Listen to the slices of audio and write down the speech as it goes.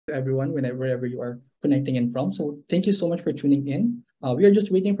to everyone wherever you are connecting in from. So thank you so much for tuning in. We are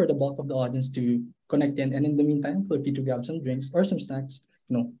just waiting for the bulk of the audience to connect in, and in the meantime, feel free to grab some drinks or some snacks,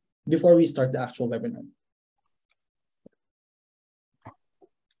 before we start the actual webinar.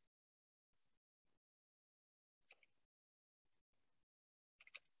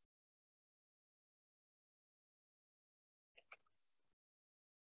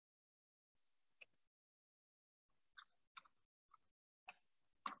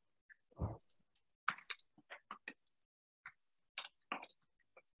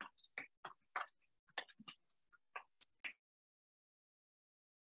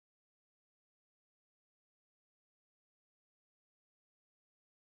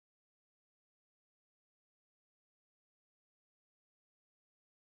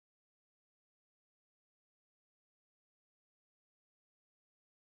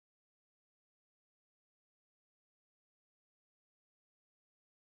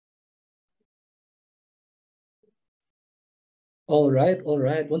 All right, all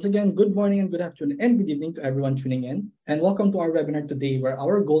right. Once again, good morning and good afternoon and good evening to everyone tuning in. And welcome to our webinar today, where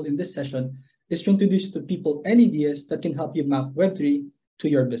our goal in this session is to introduce to people any ideas that can help you map Web3 to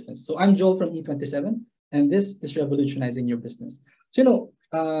your business. So I'm Joel from E27, and this is Revolutionizing Your Business. So,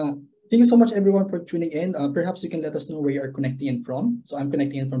 thank you so much, everyone, for tuning in. Perhaps you can let us know where you are connecting in from. So I'm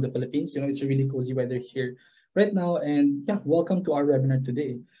connecting in from the Philippines. It's a really cozy weather here right now. And yeah, welcome to our webinar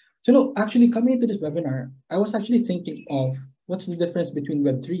today. So, actually coming into this webinar, I was actually thinking of what's the difference between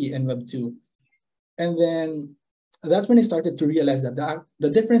Web3 and Web2? And then that's when I started to realize that the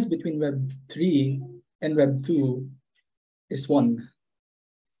difference between Web3 and Web2 is one.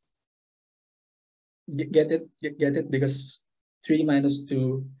 Get it? Get it? Because 3 minus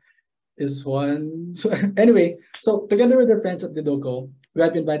 2 is 1. So anyway, so together with our friends at Didoko, we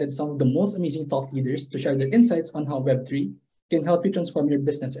have invited some of the most amazing thought leaders to share their insights on how Web3 can help you transform your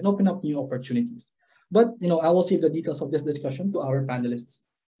business and open up new opportunities. But I will save the details of this discussion to our panelists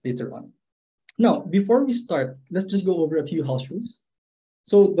later on. Now, before we start, let's just go over a few house rules.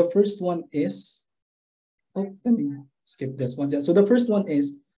 So the first one is, let me skip this one. So the first one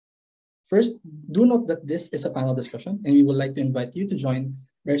is, first, do note that this is a panel discussion, and we would like to invite you to join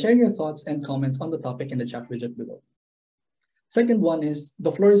by sharing your thoughts and comments on the topic in the chat widget below. Second one is,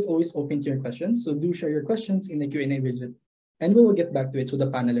 the floor is always open to your questions, so do share your questions in the Q&A widget, and we will get back to it so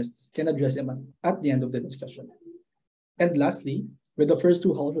the panelists can address them at the end of the discussion. And lastly, with the first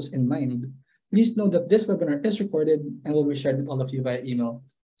two rules in mind, please know that this webinar is recorded and will be shared with all of you via email,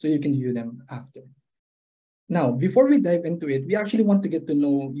 so you can view them after. Now, before we dive into it, we actually want to get to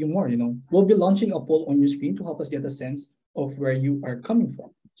know you more. We'll be launching a poll on your screen to help us get a sense of where you are coming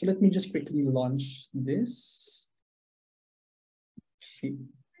from. So let me just quickly launch this. Okay.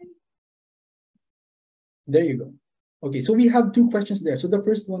 There you go. Okay, so we have two questions there. So the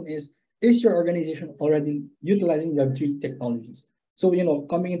first one is your organization already utilizing Web3 technologies? So,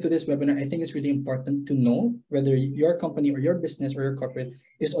 coming into this webinar, I think it's really important to know whether your company or your business or your corporate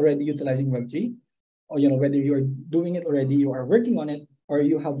is already utilizing Web3, or, whether you're doing it already, you are working on it, or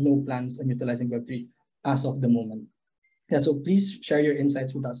you have no plans on utilizing Web3 as of the moment. Yeah, so please share your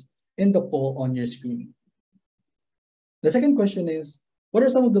insights with us in the poll on your screen. The second question is, what are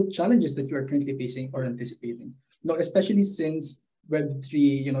some of the challenges that you are currently facing or anticipating? Especially since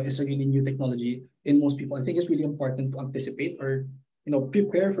Web3, is a really new technology in most people. I think it's really important to anticipate or,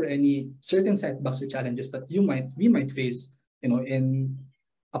 prepare for any certain setbacks or challenges that we might face, in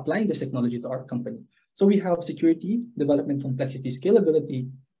applying this technology to our company. So we have security, development complexity,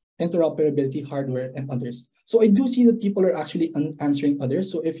 scalability, interoperability, hardware, and others. So I do see that people are actually answering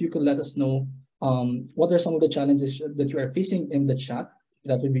others. So if you could let us know what are some of the challenges that you are facing in the chat,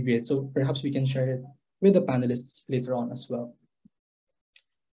 that would be great. So perhaps we can share it with the panelists later on as well.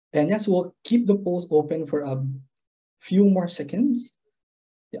 And yes, we'll keep the polls open for a few more seconds.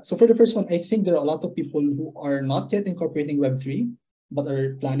 Yeah, so for the first one, I think there are a lot of people who are not yet incorporating Web3, but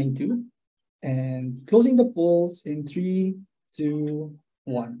are planning to. And closing the polls in 3, 2,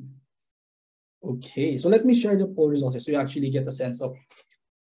 1. Okay, so let me share the poll results so you actually get a sense of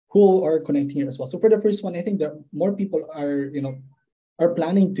who are connecting here as well. So for the first one, I think that more people are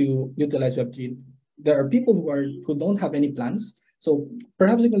planning to utilize Web3. There are people who don't have any plans. So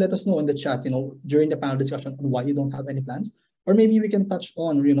perhaps you can let us know in the chat, during the panel discussion on why you don't have any plans, or maybe we can touch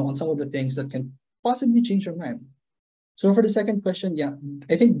on, on some of the things that can possibly change your mind. So for the second question, yeah,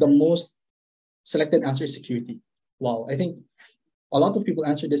 I think the most selected answer is security. Wow, I think a lot of people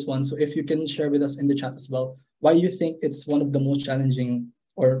answered this one. So if you can share with us in the chat as well, why you think it's one of the most challenging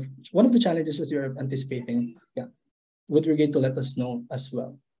or one of the challenges that you're anticipating, yeah, would be great to let us know as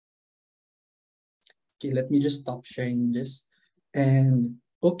well. Okay, let me just stop sharing this. And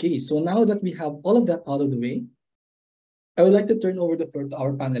Okay, so now that we have all of that out of the way, I would like to turn over the floor to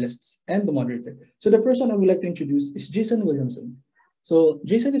our panelists and the moderator. So the first one I would like to introduce is Jason Williamson. So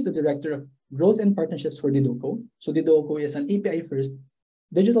Jason is the Director of Growth and Partnerships for Didoco. So Didoco is an API-first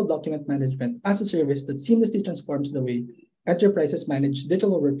digital document management as a service that seamlessly transforms the way enterprises manage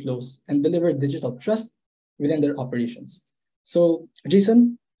digital workflows and deliver digital trust within their operations. So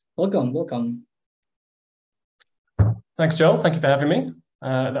Jason, welcome. Thanks, Joel. Thank you for having me.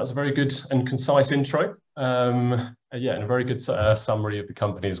 That was a very good and concise intro. Yeah, and a very good summary of the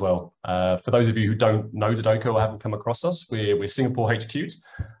company as well. For those of you who don't know Didoco or haven't come across us, we're Singapore HQ'd,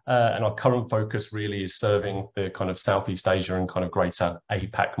 and our current focus really is serving the kind of Southeast Asia and kind of greater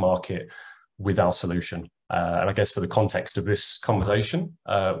APAC market with our solution. And I guess for the context of this conversation,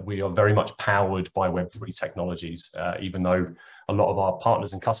 we are very much powered by Web3 technologies, even though a lot of our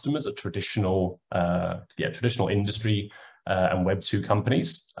partners and customers are traditional industry and Web2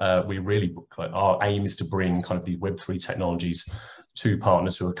 companies. We really, our aim is to bring kind of these Web3 technologies to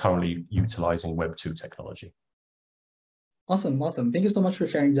partners who are currently utilizing Web2 technology. Awesome. Thank you so much for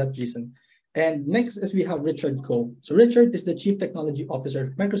sharing that, Jason. And next is we have Richard Ko. So Richard is the Chief Technology Officer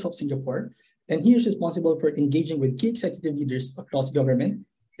of Microsoft Singapore, and he is responsible for engaging with key executive leaders across government,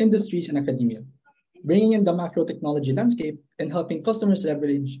 industries, and academia, bringing in the macro technology landscape and helping customers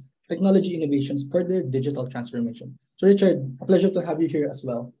leverage technology innovations for their digital transformation. So Richard, a pleasure to have you here as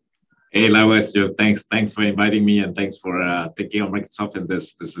well. Hey, likewise, Joe. Thanks for inviting me, and thanks for thinking of Microsoft in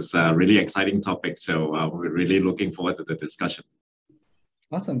this. This is a really exciting topic, so we're really looking forward to the discussion.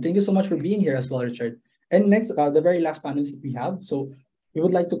 Awesome. Thank you so much for being here as well, Richard. And next, the very last panelist that we have. So we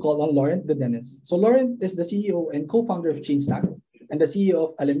would like to call on Laurent De Dennis. So Laurent is the CEO and co-founder of ChainStack and the CEO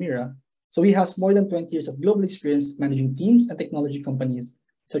of Alimera. So he has more than 20 years of global experience managing teams and technology companies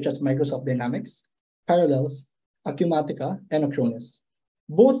such as Microsoft Dynamics, Parallels, Acumatica, and Acronis,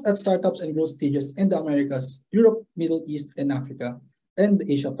 both at startups and growth stages in the Americas, Europe, Middle East, and Africa, and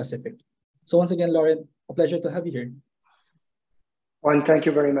the Asia Pacific. So once again, Laurent, a pleasure to have you here. Well, thank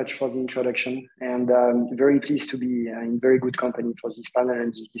you very much for the introduction, and very pleased to be in very good company for this panel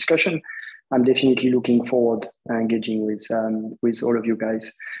and this discussion. I'm definitely looking forward to engaging with all of you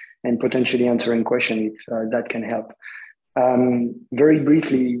guys and potentially answering questions if that can help. Very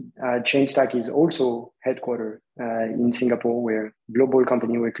briefly, ChainStack is also headquartered in Singapore. We're a global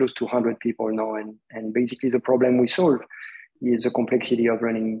company. We're close to 100 people now, and basically the problem we solve is the complexity of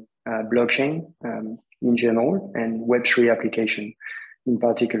running blockchain in general and Web3 application in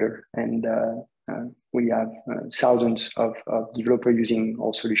particular. And we have thousands of developers using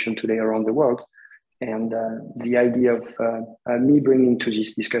our solution today around the world. And the idea of me bringing to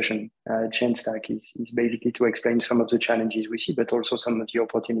this discussion ChainStack is basically to explain some of the challenges we see, but also some of the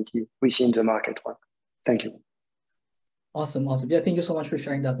opportunity we see in the market. Thank you. Awesome. Yeah, thank you so much for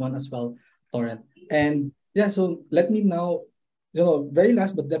sharing that one as well, Laurent. And yeah, so let me now, very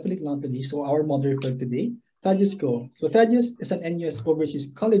last but definitely not the least, so our moderator today, Thaddeus Go. So Thaddeus is an NUS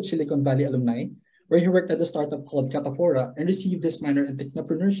Overseas College Silicon Valley alumni, where he worked at a startup called Catafora and received his minor in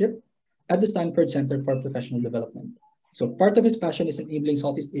entrepreneurship at the Stanford Center for Professional Development. So part of his passion is enabling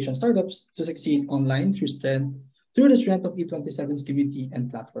Southeast Asian startups to succeed online through the strength of E27's community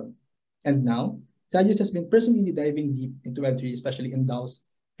and platform. And now, Thaddeus has been personally diving deep into Web3, especially in DAOs,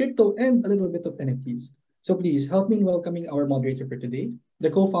 crypto, and a little bit of NFTs. So please help me in welcoming our moderator for today, the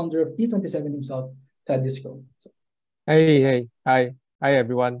co-founder of E27 himself, Thaddeus Go. Hey, hi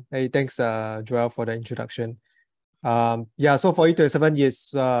everyone. Hey, thanks, Joel, for the introduction. Yeah, so for E27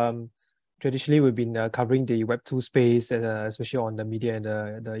 years, traditionally we've been covering the Web2 space, especially on the media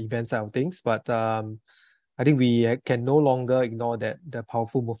and the event side of things. But I think we can no longer ignore the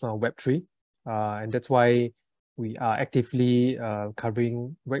powerful movement of Web3, and that's why we are actively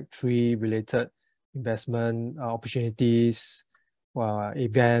covering Web3 related investment opportunities,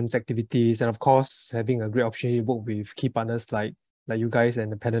 events, activities, and of course having a great opportunity to work with key partners like you guys and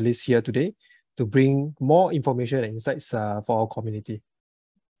the panelists here today to bring more information and insights for our community.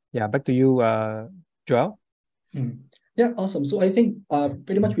 Yeah, back to you, Joel. Yeah, awesome. So I think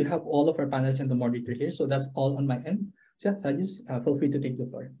pretty much we have all of our panelists and the moderator here. So that's all on my end. So yeah, Thaddeus, feel free to take the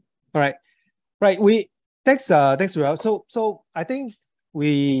floor. All right. Thanks, Joel. So I think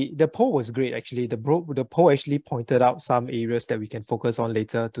the poll was great actually. The poll actually pointed out some areas that we can focus on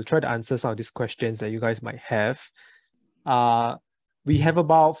later to try to answer some of these questions that you guys might have. We have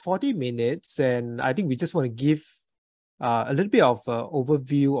about 40 minutes, and I think we just want to give a little bit of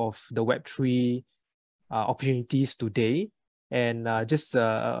overview of the Web3 opportunities today, and just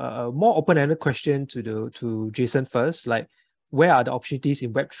a more open-ended question to Jason first, like where are the opportunities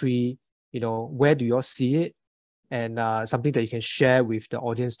in Web3? Where do you all see it? and something that you can share with the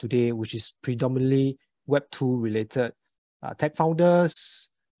audience today, which is predominantly Web 2 related, tech founders,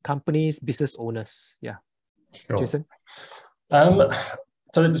 companies, business owners. Yeah, sure. Jason?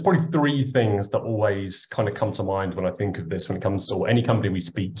 So there's probably three things that always kind of come to mind when I think of this, when it comes to, or any company we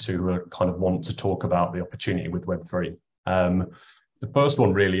speak to who kind of want to talk about the opportunity with Web3. The first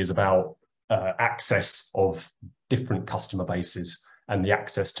one really is about access of different customer bases and the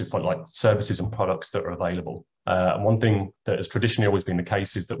access to like services and products that are available. And one thing that has traditionally always been the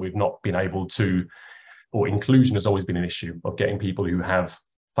case is that we've not been able to, or inclusion has always been an issue of getting people who have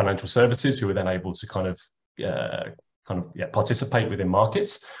financial services who are then able to kind of participate within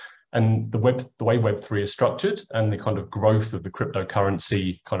markets. And the way Web3 is structured and the kind of growth of the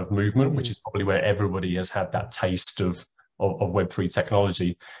cryptocurrency kind of movement, which is probably where everybody has had that taste of Web3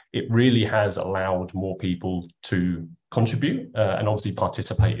 technology, it really has allowed more people to contribute and obviously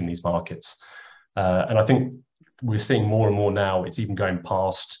participate in these markets. And I think we're seeing more and more now, it's even going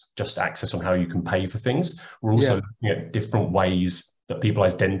past just access on how you can pay for things. We're also looking at different ways that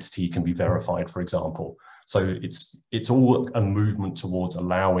people's identity can be verified, for example. So it's all a movement towards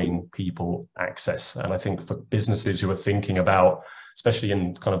allowing people access. And I think for businesses who are thinking about, especially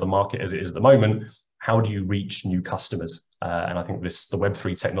in kind of the market as it is at the moment, how do you reach new customers? And I think the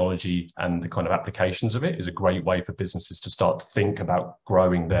Web3 technology and the kind of applications of it is a great way for businesses to start to think about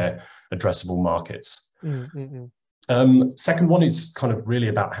growing their addressable markets. Second one is kind of really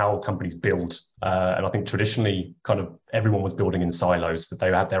about how companies build. And I think traditionally kind of everyone was building in silos, that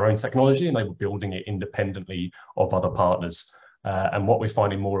they had their own technology and they were building it independently of other partners. And what we're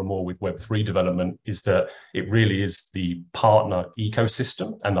finding more and more with Web3 development is that it really is the partner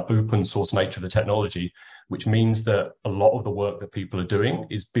ecosystem and the open source nature of the technology, which means that a lot of the work that people are doing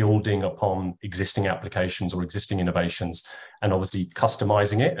is building upon existing applications or existing innovations and obviously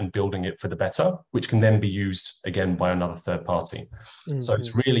customizing it and building it for the better, which can then be used again by another third party. So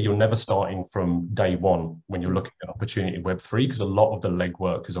it's really, you're never starting from day one when you're looking at opportunity in Web3, because a lot of the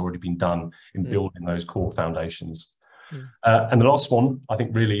legwork has already been done in building those core foundations. And the last one, I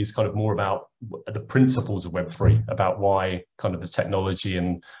think, really is kind of more about the principles of Web3, about why kind of the technology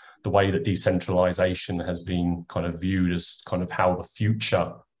and the way that decentralization has been kind of viewed as kind of how the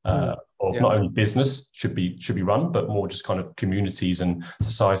future of not only business should be run, but more just kind of communities and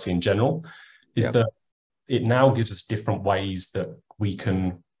society in general, is that it now gives us different ways that we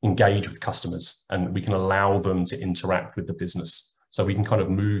can engage with customers and we can allow them to interact with the business. So we can kind of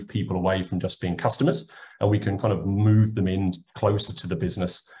move people away from just being customers, and we can kind of move them in closer to the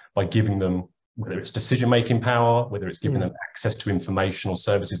business by giving them, whether it's decision-making power, whether it's giving them access to information or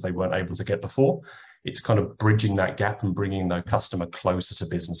services they weren't able to get before. It's kind of bridging that gap and bringing the customer closer to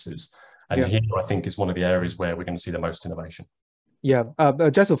businesses. And here, I think, is one of the areas where we're going to see the most innovation. Yeah,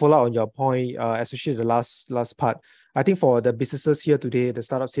 just to follow up on your point, especially the last part, I think for the businesses here today, the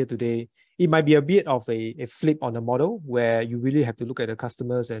startups here today, it might be a bit of a flip on the model where you really have to look at the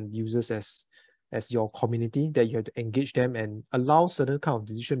customers and users as your community, that you have to engage them and allow certain kind of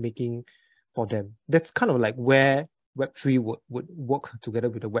decision making for them. That's kind of like where Web3 would work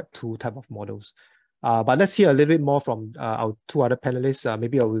together with the Web2 type of models. But let's hear a little bit more from our two other panelists.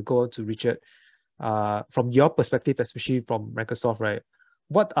 Maybe I will go to Richard. From your perspective, especially from Microsoft, right?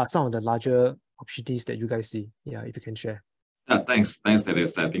 What are some of the larger opportunities that you guys see? Yeah, if you can share. Thanks,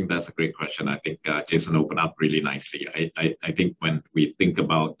 Dennis. I think that's a great question. I think Jason opened up really nicely. I think when we think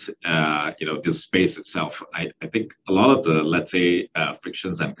about this space itself, I think a lot of the, let's say,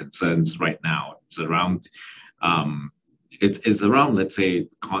 frictions and concerns right now, it's around let's say,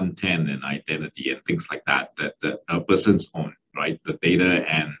 content and identity and things like that a person's own, right? The data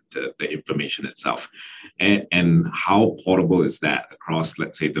and the information itself, and how portable is that across,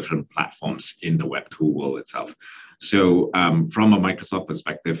 let's say, different platforms in the Web2 world itself. So from a Microsoft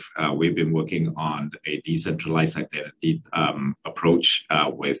perspective, we've been working on a decentralized identity approach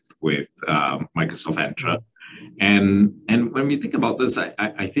with Microsoft Entra. And when we think about this,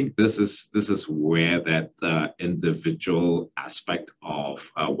 I think this is where that individual aspect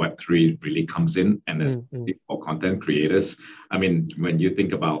of Web3 really comes in, and especially for content creators. I mean, when you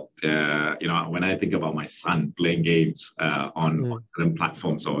think about when I think about my son playing games on certain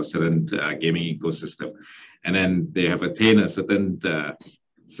platforms or a certain gaming ecosystem, and then they have attained a certain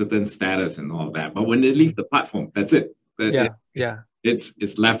status and all of that, but when they leave the platform, that's it.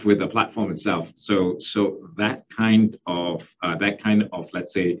 It's left with the platform itself. So that kind of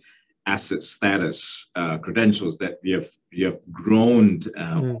let's say asset status, credentials that you have grown,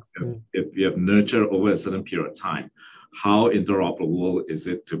 if you have nurtured over a certain period of time, how interoperable is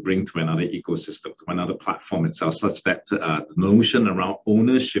it to bring to another ecosystem, to another platform itself, such that the notion around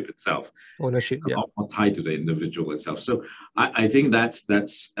ownership itself, are tied to the individual itself. So I think that's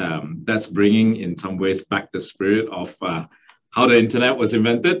bringing in some ways back the spirit of how the internet was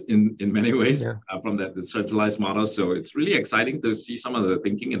invented in many ways, from that decentralized model. So it's really exciting to see some of the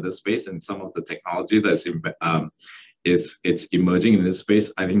thinking in this space and some of the technology that's it's emerging in this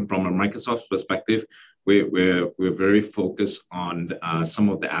space. I think from a Microsoft perspective, we're very focused on some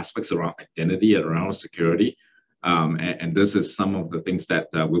of the aspects around identity and around security. And this is some of the things that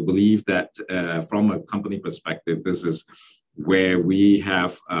we believe that from a company perspective, this is where we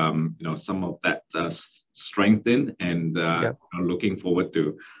have some of that strength in, and looking forward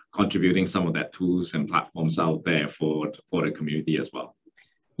to contributing some of that tools and platforms out there for the community as well.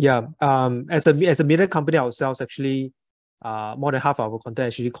 Yeah, as a media company ourselves, actually, more than half of our content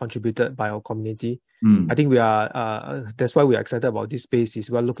actually contributed by our community. I think we are, that's why we are excited about this space,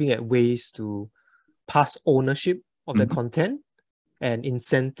 is we're looking at ways to pass ownership of the content and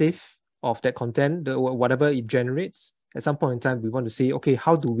incentive of that content, whatever it generates. At some point in time, we want to say, okay,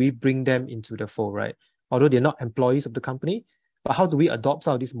 how do we bring them into the fold, right? Although they're not employees of the company, but how do we adopt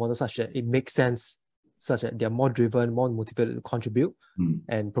some of these models such that it makes sense, such that they're more driven, more motivated to contribute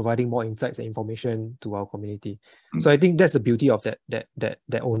and providing more insights and information to our community. So I think that's the beauty of that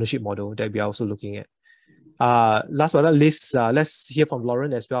ownership model that we are also looking at. Last but not least, let's hear from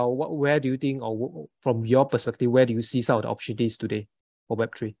Lauren as well. Where do you think, or from your perspective, where do you see some of the opportunities today for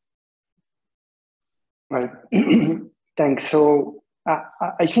Web3? Right. Thanks. So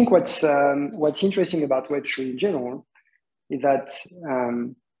I think what's interesting about Web3 in general is that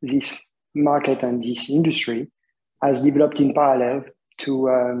this market and this industry has developed in parallel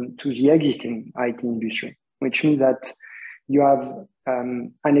to the existing IT industry, which means that you have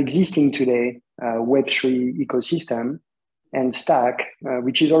an existing today Web3 ecosystem and stack,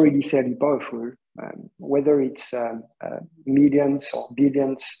 which is already fairly powerful, whether it's millions or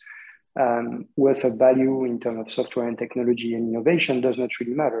billions worth of value in terms of software and technology and innovation does not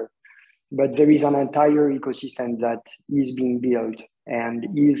really matter. But there is an entire ecosystem that is being built and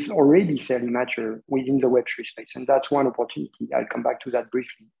is already fairly mature within the Web3 space. And that's one opportunity. I'll come back to that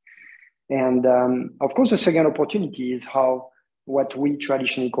briefly. And of course, the second opportunity is how what we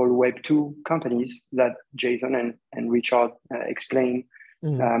traditionally call Web2 companies that Jason and Richard explained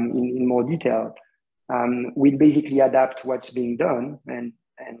in more detail, will basically adapt what's being done and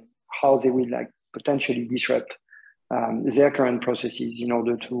how they will potentially disrupt their current processes in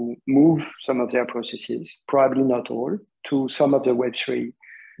order to move some of their processes, probably not all, to some of the Web3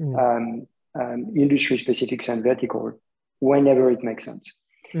 industry specifics and vertical whenever it makes sense.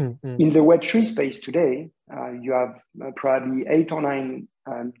 In the Web3 space today, you have probably 8 or 9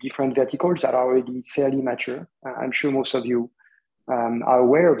 different verticals that are already fairly mature. I'm sure most of you are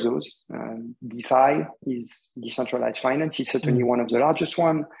aware of those. DeFi is decentralized finance. It's certainly one of the largest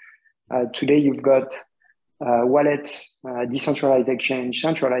one. Today, you've got wallets, decentralized exchange,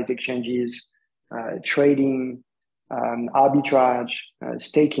 centralized exchanges, trading, arbitrage,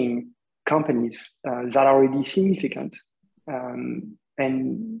 staking companies that are already significant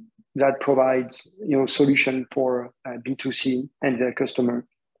and that provides solution for B2C and their customer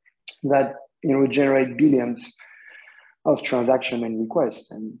that generate billions of transaction and requests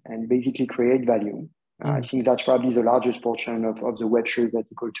and basically create value. I think that's probably the largest portion of the Web3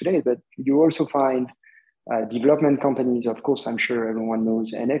 vertical today, but you also find development companies. Of course, I'm sure everyone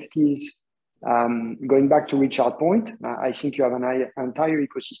knows NFTs. Going back to Richard's point, I think you have an entire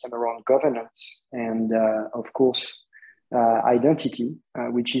ecosystem around governance and of course, identity,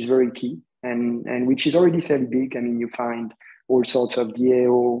 which is very key and which is already fairly big. I mean, you find all sorts of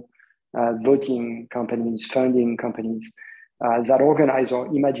DAO, voting companies, funding companies, that organize or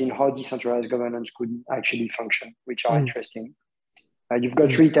imagine how decentralized governance could actually function, which are interesting. You've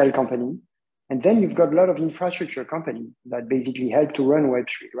got retail company, and then you've got a lot of infrastructure company that basically help to run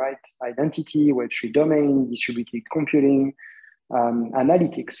Web3, right? Identity, Web3 domain, distributed computing,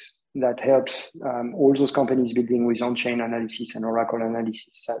 analytics that helps all those companies building with on-chain analysis and Oracle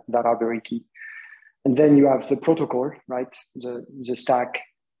analysis that are very key. And then you have the protocol, right? The stack,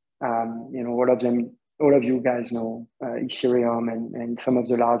 all of you guys know Ethereum and some of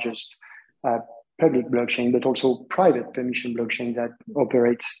the largest public blockchain, but also private permission blockchain that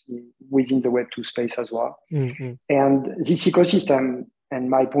operates within the Web2 space as well. And this ecosystem, and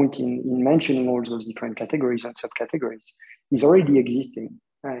my point in mentioning all those different categories and subcategories, is already existing.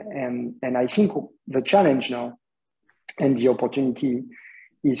 And I think the challenge now and the opportunity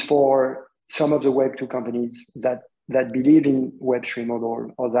is for some of the Web2 companies that believe in Web3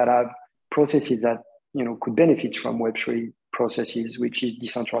 model or that have processes that could benefit from Web3 processes, which is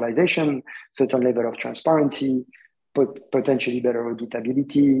decentralization, certain level of transparency, but potentially better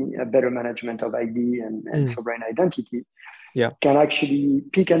auditability, a better management of ID and sovereign identity. Yeah, can actually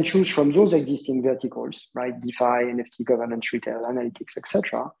pick and choose from those existing verticals, right? DeFi, NFT governance, retail, analytics,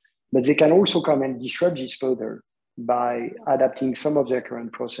 etc. But they can also come and disrupt this further by adapting some of their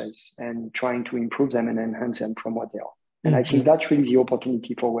current process and trying to improve them and enhance them from what they are. And I think that's really the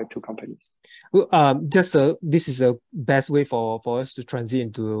opportunity for Web2 companies. Well, this is a best way for us to transit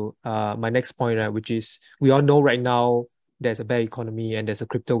into my next point, right? Which is we all know right now there's a bear economy and there's a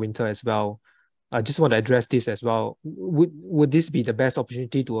crypto winter as well. I just want to address this as well. Would this be the best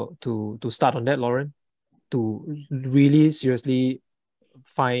opportunity to start on that, Lauren? To really seriously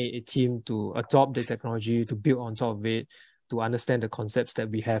find a team to adopt the technology, to build on top of it, to understand the concepts that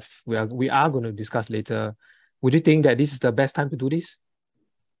we are going to discuss later. Would you think that this is the best time to do this?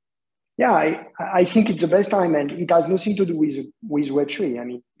 Yeah, I think it's the best time, and it has nothing to do with Web3. I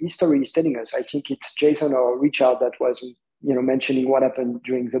mean, history is telling us. I think it's Jason or Richard that was mentioning what happened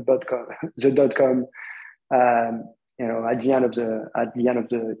during the dot-com, at the end of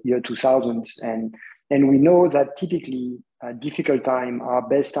the year 2000, and we know that typically difficult time are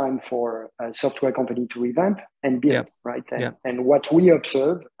best time for a software company to revamp and build, right? And what we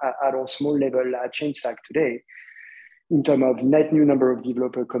observe at our small level at ChangeStack today, in terms of net new number of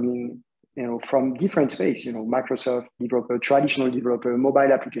developers coming, from different space, Microsoft developer, traditional developer,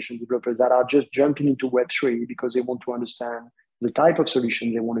 mobile application developers that are just jumping into Web3 because they want to understand the type of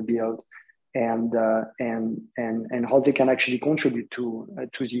solution they want to build and how they can actually contribute to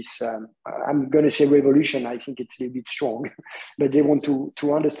this. I'm going to say revolution. I think it's a little bit strong, but they want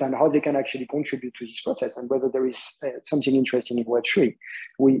to understand how they can actually contribute to this process and whether there is something interesting in Web3.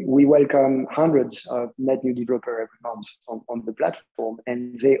 We welcome hundreds of net new developers every month on the platform,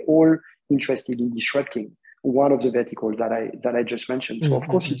 and they all interested in disrupting one of the verticals that I just mentioned. So of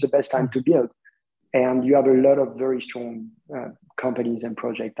course, it's the best time to build, and you have a lot of very strong companies and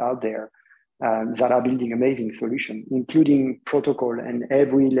projects out there that are building amazing solutions, including protocol and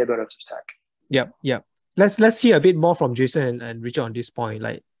every level of the stack. Yeah. Let's hear a bit more from Jason and Richard on this point.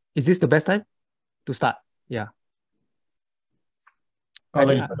 Like, is this the best time to start? Yeah. I'll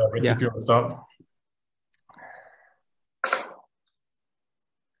let you put that, Rick, if you want to start.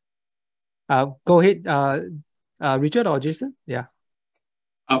 Go ahead, Richard or Jason. Yeah.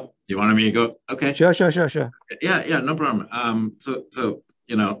 Oh, you wanted me to go? Okay. Sure. Yeah, no problem. So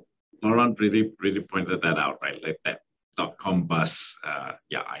Laurent really pointed that out, right? Like that .com bus. I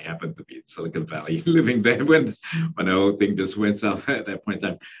happen to be in Silicon Valley, living there when the whole thing just went south at that point in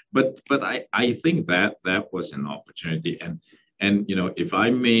time. But I think that was an opportunity, and if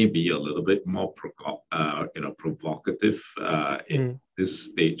I may be a little bit more provocative in this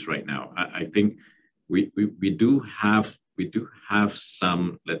stage right now, I think we do have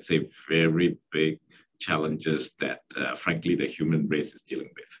some, let's say, very big challenges that frankly the human race is dealing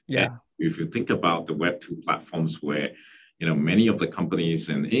with. Yeah. And if you think about the Web2 platforms where many of the companies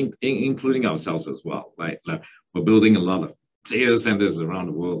and including ourselves as well, right? Like we're building a lot of data centers around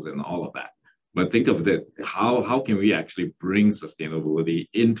the world and all of that. But think of that, how can we actually bring sustainability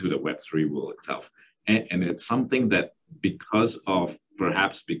into the Web3 world itself? And it's something that because of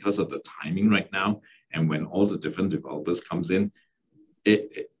the timing right now, and when all the different developers comes in,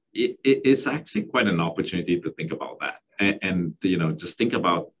 it's actually quite an opportunity to think about that. And just think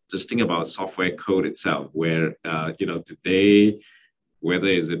about software code itself, where today, whether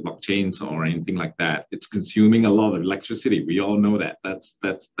is it blockchains or anything like that, it's consuming a lot of electricity. We all know that. That's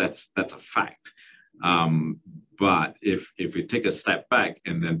a fact. But if we take a step back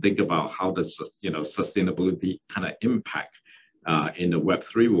and then think about how does sustainability kind of impact in the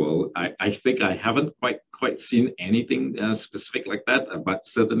Web3 world, I think I haven't quite seen anything specific like that. But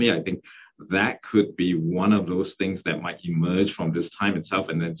certainly, I think that could be one of those things that might emerge from this time itself,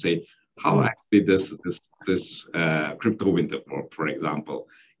 and then say how actually this crypto winter, for example,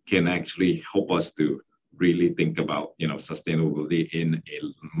 can actually help us to really think about sustainability in a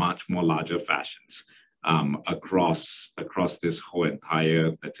much more larger fashions across this whole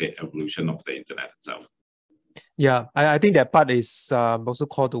entire, let's say, evolution of the internet itself. Yeah, I think that part is also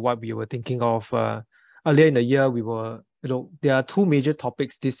core to what we were thinking of earlier in the year. We were, there are two major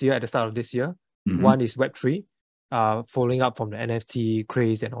topics this year at the start of this year. One is Web3, following up from the NFT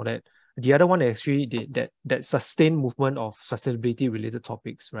craze and all that. The other one is actually that sustained movement of sustainability related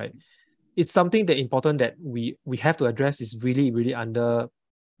topics, right? It's something that important that we have to address is really, really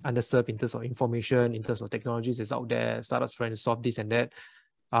underserved in terms of information, in terms of technologies that's out there, startups trying to solve this and that.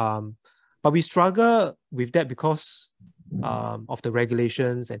 But we struggle with that because of the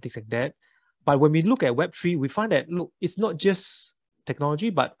regulations and things like that. But when we look at Web3, we find that, look, it's not just technology,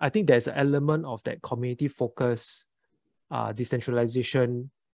 but I think there's an element of that community focus,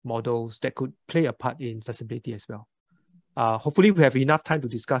 decentralization models that could play a part in sustainability as well. Hopefully we have enough time to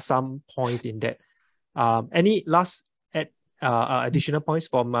discuss some points in that. Any last additional points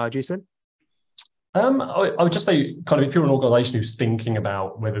from Jason? I would just say, kind of, if you're an organization who's thinking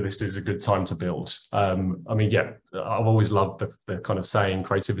about whether this is a good time to build, I mean, yeah, I've always loved the kind of saying,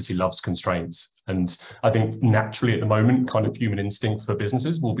 creativity loves constraints. And I think naturally at the moment, kind of human instinct for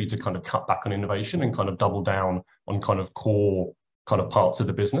businesses will be to kind of cut back on innovation and kind of double down on kind of core kind of parts of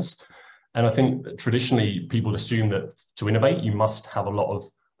the business. And I think that traditionally people assume that to innovate, you must have a lot of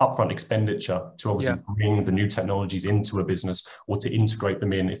upfront expenditure to obviously bring the new technologies into a business or to integrate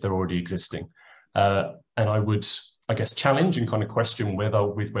them in if they're already existing. And I would, I guess, challenge and kind of question whether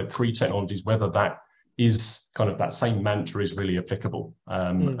with Web3 technologies, whether that is kind of that same mantra is really applicable.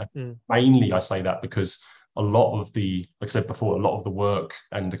 Mainly I say that because a lot of the, like I said before, a lot of the work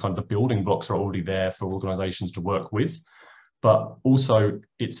and the kind of the building blocks are already there for organizations to work with. But also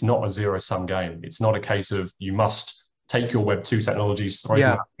it's not a zero-sum game. It's not a case of you must take your Web2 technologies, throw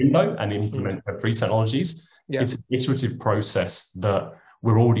them out the window and implement Web3 technologies. It's an iterative process that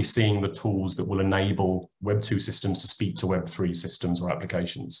we're already seeing the tools that will enable Web2 systems to speak to Web3 systems or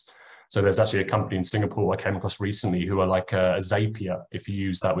applications. So there's actually a company in Singapore I came across recently who are like a Zapier, if you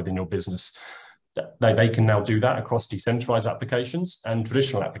use that within your business. They can now do that across decentralized applications and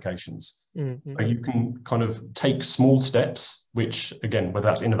traditional applications. So you can kind of take small steps, which again, whether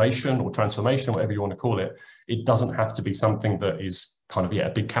that's innovation or transformation or whatever you want to call it, it doesn't have to be something that is kind of, a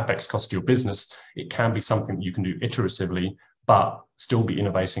big CapEx cost to your business. It can be something that you can do iteratively, but still be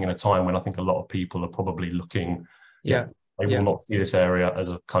innovating in a time when I think a lot of people are probably looking, they will not see this area as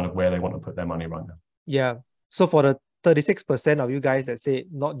a kind of where they want to put their money right now. Yeah. So for the 36% of you guys that say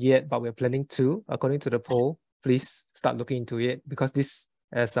not yet, but we're planning to, according to the poll, please start looking into it, because this,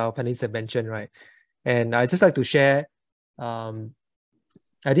 as our panelists have mentioned, right? And I just like to share,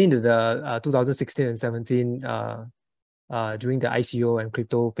 I think the 2016 and 17, during the ICO and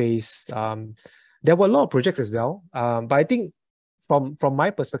crypto phase, there were a lot of projects as well. But I think from my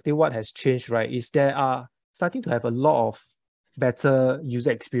perspective, what has changed, right, is there are starting to have a lot of better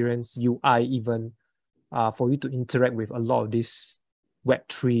user experience, UI even, for you to interact with a lot of these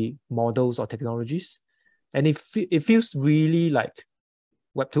Web3 models or technologies. And it feels really like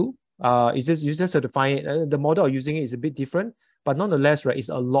Web2. It's just, you just have to find it. The model of using it is a bit different, but nonetheless, right, it's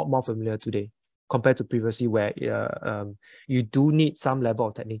a lot more familiar today compared to previously, where you do need some level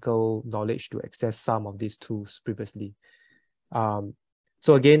of technical knowledge to access some of these tools previously.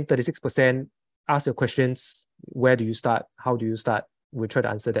 So again, 36%, ask your questions. Where do you start? How do you start? We'll try to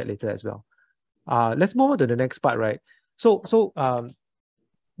answer that later as well. Let's move on to the next part, right? So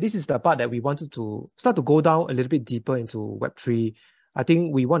this is the part that we wanted to start to go down a little bit deeper into Web3. I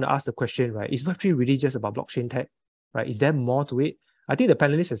think we want to ask the question, right? Is Web3 really just about blockchain tech, right? Is there more to it? I think the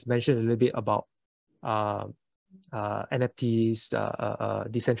panelists has mentioned a little bit about NFTs,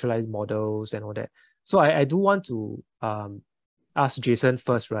 decentralized models and all that. So I do want to ask Jason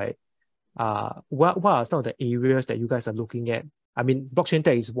first, right? What are some of the areas that you guys are looking at? I mean, blockchain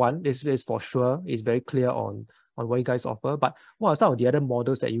tech is one, this is for sure. It's very clear on what you guys offer, but what are some of the other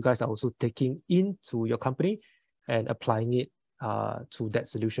models that you guys are also taking into your company and applying it to that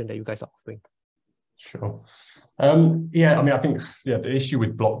solution that you guys are offering? Sure. Yeah, I mean, I think the issue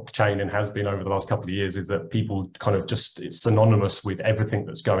with blockchain, and has been over the last couple of years, is that people kind of just, it's synonymous with everything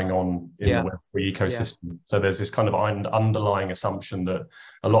that's going on in the Web3 ecosystem. So there's this kind of underlying assumption that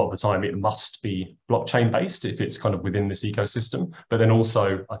a lot of the time it must be blockchain based if it's kind of within this ecosystem. But then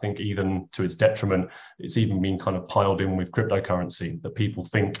also, I think even to its detriment, it's even been kind of piled in with cryptocurrency, that people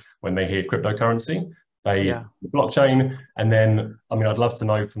think when they hear cryptocurrency, blockchain. And then, I mean, I'd love to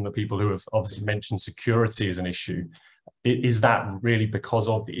know from the people who have obviously mentioned security as an issue, is that really because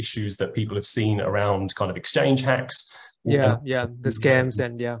of the issues that people have seen around kind of exchange hacks? The scams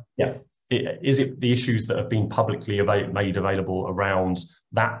and Is it the issues that have been publicly made available around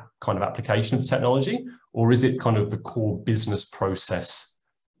that kind of application of technology? Or is it kind of the core business process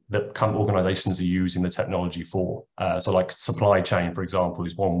that organizations are using the technology for? So like supply chain, for example,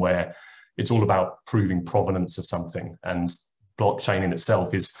 is one where it's all about proving provenance of something, and blockchain in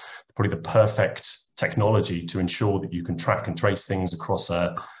itself is probably the perfect technology to ensure that you can track and trace things across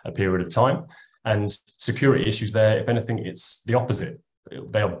a period of time. And security issues there, if anything, it's the opposite.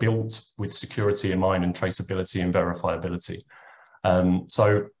 They are built with security in mind and traceability and verifiability.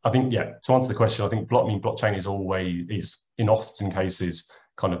 So I think, to answer the question, I think blockchain is in often cases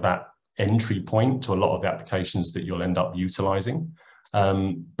kind of that entry point to a lot of the applications that you'll end up utilizing.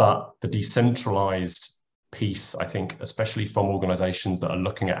 But the decentralized piece, I think, especially from organizations that are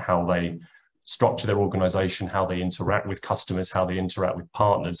looking at how they structure their organization, how they interact with customers, how they interact with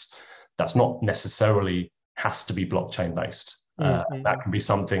partners, that's not necessarily has to be blockchain based. That can be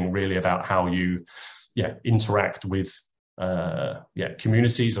something really about how you interact with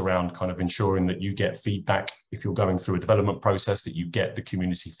communities around kind of ensuring that you get feedback if you're going through a development process, that you get the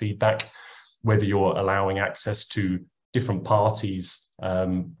community feedback, whether you're allowing access to different parties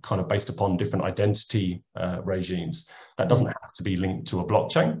kind of based upon different identity regimes. That doesn't have to be linked to a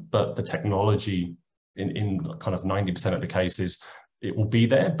blockchain, but the technology in kind of 90% of the cases, it will be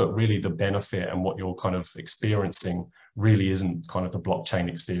there, but really the benefit and what you're kind of experiencing really isn't kind of the blockchain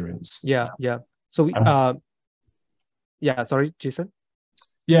experience. Yeah. So, sorry, Jason.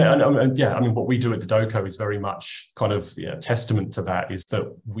 Yeah, and I mean, what we do at Dodoko is very much kind of testament to that, is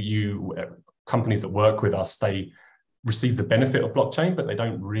that companies that work with us, they receive the benefit of blockchain, but they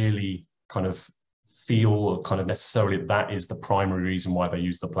don't really kind of feel kind of necessarily that is the primary reason why they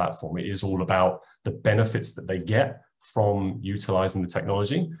use the platform. It is all about the benefits that they get from utilizing the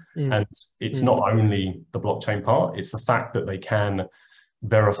technology. And it's not only the blockchain part, it's the fact that they can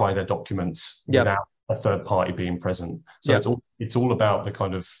verify their documents without a third party being present. So it's all about the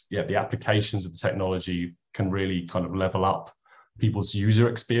kind of, the applications of the technology can really kind of level up people's user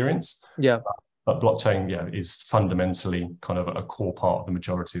experience. But blockchain, is fundamentally kind of a core part of the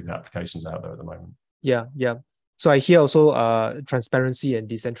majority of the applications out there at the moment. So I hear also transparency and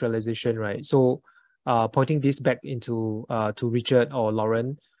decentralization, right? So pointing this back into to Richard or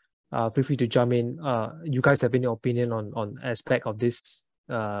Lauren, feel free to jump in. You guys have any opinion on aspect of this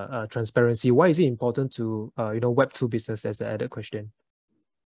transparency? Why is it important to Web2 business as an added question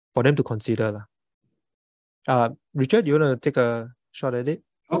for them to consider? Richard, you want to take a shot at it?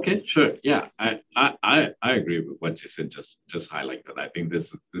 Okay, sure. Yeah, I agree with what Jason just highlighted. I think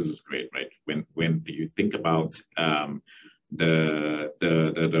this is great, right? When you think about the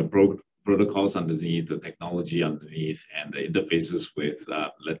protocols underneath, the technology underneath, and the interfaces with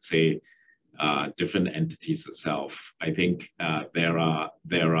let's say different entities itself, I think there are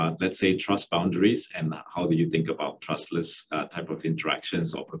let's say trust boundaries, and how do you think about trustless type of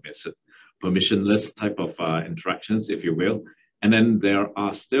interactions or permissionless type of interactions, if you will. And then there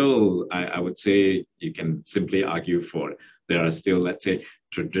are still, I would say, you can simply argue for, there are still, let's say,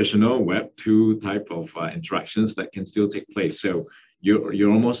 traditional Web 2 type of interactions that can still take place. So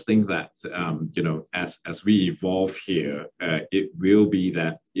you almost think that, as we evolve here, it will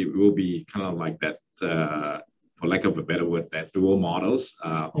be kind of like that, for lack of a better word, that dual models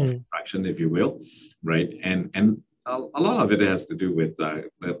of interaction, if you will, right? And a lot of it has to do with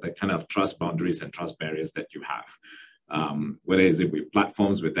the kind of trust boundaries and trust barriers that you have. Whether it's with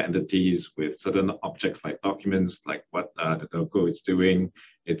platforms, with entities, with certain objects like documents, like what the Dodoko is doing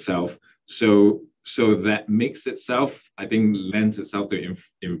itself. So that makes itself, I think, lends itself to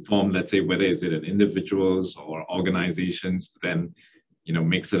inform, let's say, whether is it an individuals or organizations, then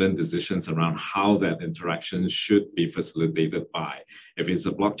make certain decisions around how that interaction should be facilitated by. If it's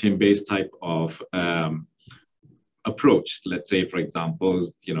a blockchain-based type of approach, let's say, for example,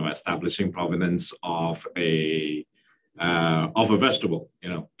 establishing provenance of a vegetable,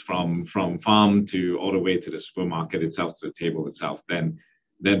 from farm to all the way to the supermarket itself, to the table itself, then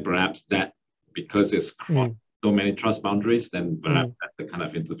perhaps that, because it's so many trust boundaries, then perhaps that's the kind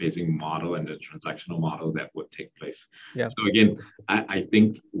of interfacing model and the transactional model that would take place. So again, I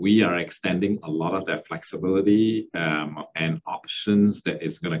think we are extending a lot of that flexibility and options that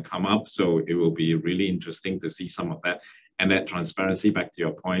is going to come up. So it will be really interesting to see some of that, and that transparency, back to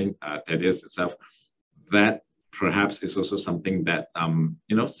your point, Thaddeus itself, that perhaps is also something that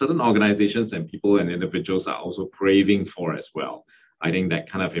certain organizations and people and individuals are also craving for as well. I think that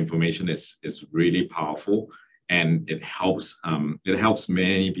kind of information is really powerful, and it helps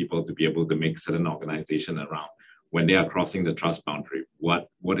many people to be able to make certain organization around when they are crossing the trust boundary, what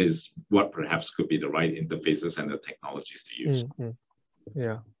perhaps could be the right interfaces and the technologies to use.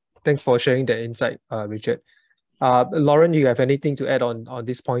 Yeah, thanks for sharing that insight, Richard. Lauren, do you have anything to add on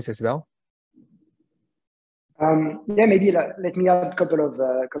these points as well? Maybe let me add a couple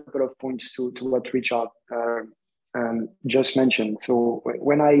of points to what Richard just mentioned. So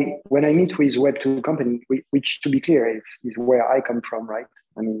when I meet with Web2 company, which to be clear is where I come from, right?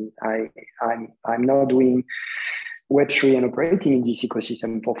 I mean, I'm now doing Web3 and operating in this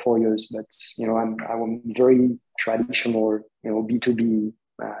ecosystem for 4 years, but I'm very traditional, B2B,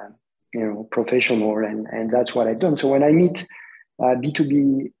 professional, and that's what I've done. So when I meet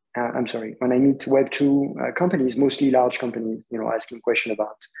B2B, when I meet Web2 companies, mostly large companies, asking questions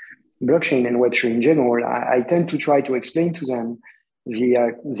about blockchain and Web3 in general, I tend to try to explain to them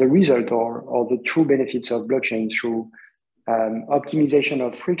the result or the true benefits of blockchain through optimization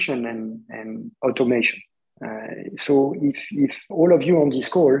of friction and automation. So if all of you on this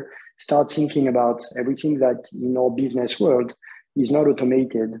call start thinking about everything that in our business world is not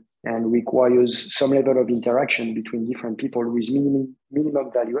automated and requires some level of interaction between different people with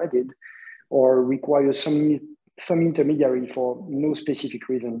minimum value added, or requires some intermediary for no specific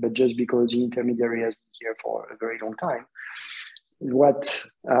reason, but just because the intermediary has been here for a very long time, what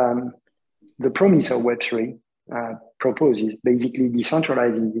the promise of Web3 proposes, basically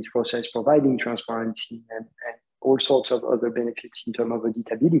decentralizing this process, providing transparency and all sorts of other benefits in terms of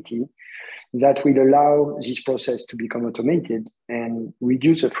auditability, that will allow this process to become automated and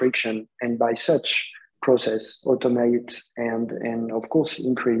reduce the friction, and by such process automate and of course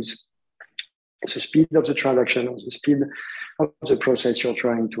increase the speed of the transaction, or the speed of the process you're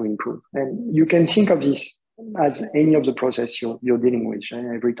trying to improve. And you can think of this as any of the process you're dealing with.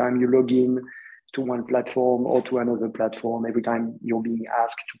 Right? Every time you log in to one platform or to another platform, every time you're being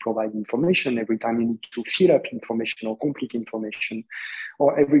asked to provide information, every time you need to fill up information or complete information,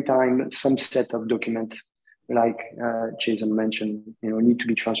 or every time some set of documents, like Jason mentioned, need to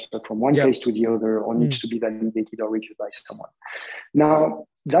be transferred from one place to the other, or needs to be validated or reviewed by someone. Now,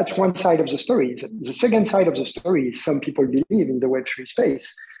 that's one side of the story. The second side of the story is some people believe in the Web3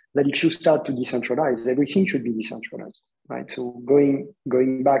 space that if you start to decentralize, everything should be decentralized, right? So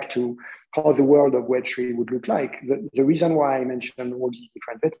going back to how the world of Web3 would look like, the reason why I mentioned all these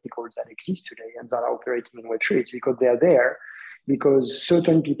different verticals that exist today and that are operating in Web3 is because they're there because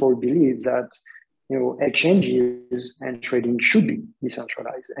certain people believe that exchanges and trading should be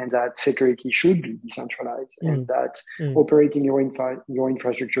decentralized, and that security should be decentralized, and that operating your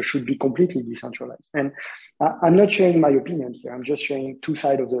infrastructure should be completely decentralized. And I'm not sharing my opinion here. I'm just sharing two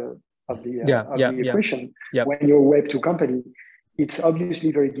sides of the equation. When you're a Web2 company, it's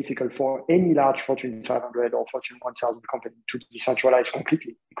obviously very difficult for any large Fortune 500 or Fortune 1000 company to decentralize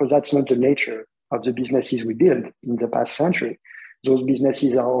completely, because that's not the nature of the businesses we built in the past century. Those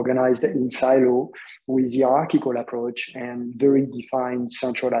businesses are organized in silo with hierarchical approach and very defined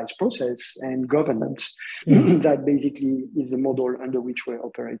centralized process and governance. That basically is the model under which we're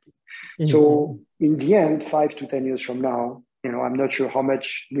operating. So in the end, 5 to 10 years from now, I'm not sure how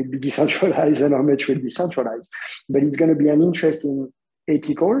much will be decentralized and how much will be centralized, but it's going to be an interesting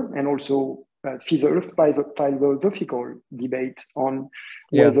ethical and also philosophical debate on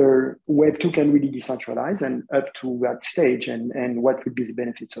whether Web2 can really decentralize and up to that stage, and what would be the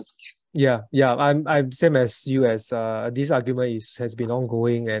benefits of this. I'm same as you, as this argument has been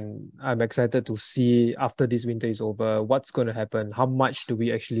ongoing, and I'm excited to see after this winter is over what's going to happen. How much do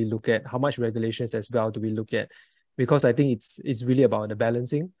we actually look at? How much regulations as well do we look at? Because I think it's really about the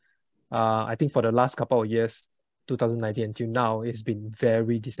balancing. I think for the last couple of years, 2019 until now, it's been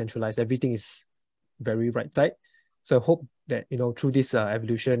very decentralized. Everything is very right side. So I hope that through this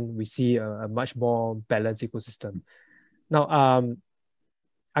evolution, we see a much more balanced ecosystem. Now,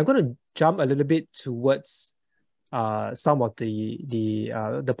 I'm going to jump a little bit towards some of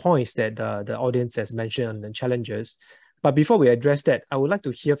the points that the audience has mentioned on the challenges. But before we address that, I would like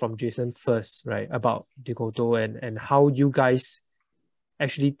to hear from Jason first, right, about Decoto and how you guys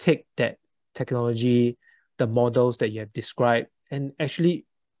actually take that technology, the models that you have described, and actually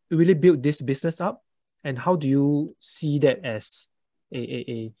really build this business up. And how do you see that as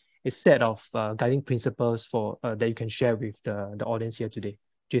a set of guiding principles for that you can share with the audience here today?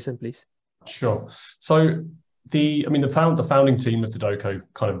 Jason, please. Sure. So the founding team of Decoto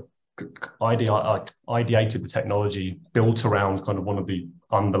kind of ideated the technology built around kind of one of the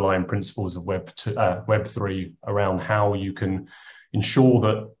underlying principles of Web3 around how you can ensure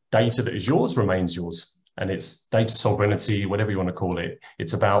that data that is yours remains yours. And it's data sovereignty, whatever you want to call it.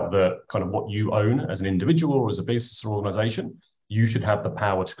 It's about the kind of what you own as an individual or as a business or organization. You should have the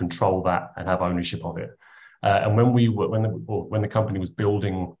power to control that and have ownership of it. And when the company was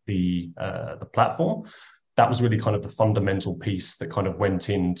building the platform, that was really kind of the fundamental piece that kind of went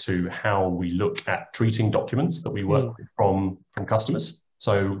into how we look at treating documents that we work with from customers.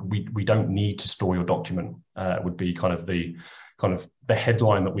 So we don't need to store your document. Would be kind of the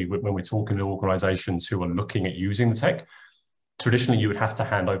headline that when we're talking to organizations who are looking at using the tech. Traditionally, you would have to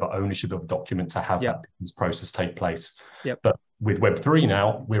hand over ownership of a document to have that business process take place. But with Web3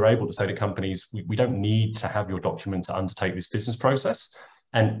 now, we're able to say to companies, we don't need to have your document to undertake this business process.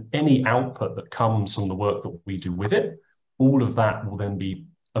 And any output that comes from the work that we do with it, all of that will then be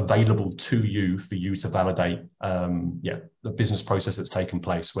available to you for you to validate the business process that's taken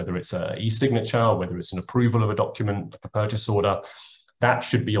place, whether it's an e-signature, whether it's an approval of a document, like a purchase order. That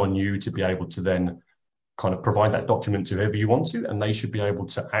should be on you to be able to then kind of provide that document to whoever you want to, and they should be able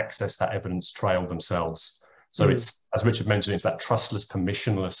to access that evidence trail themselves. So it's, as Richard mentioned, it's that trustless,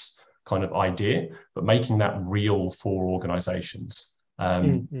 permissionless kind of idea, but making that real for organizations.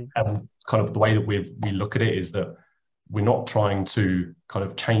 And kind of the way that we look at it is that we're not trying to kind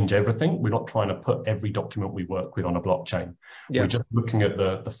of change everything. We're not trying to put every document we work with on a blockchain. We're just looking at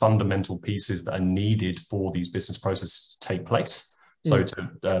the fundamental pieces that are needed for these business processes to take place. So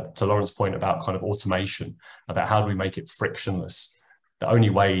to Lauren's point about kind of automation, about how do we make it frictionless, the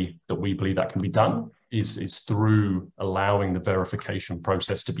only way that we believe that can be done is through allowing the verification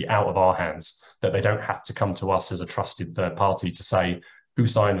process to be out of our hands, that they don't have to come to us as a trusted third party to say, who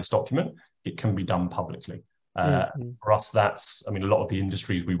signed this document? It can be done publicly. For us, that's, I mean, a lot of the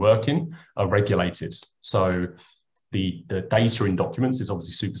industries we work in are regulated. So the data in documents is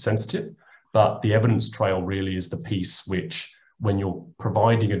obviously super sensitive, but the evidence trail really is the piece which, when you're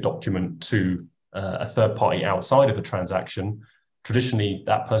providing a document to a third party outside of the transaction, traditionally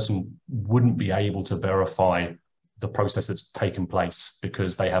that person wouldn't be able to verify the process that's taken place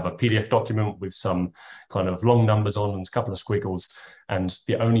because they have a PDF document with some kind of long numbers on and a couple of squiggles. And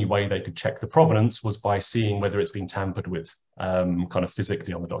the only way they could check the provenance was by seeing whether it's been tampered with kind of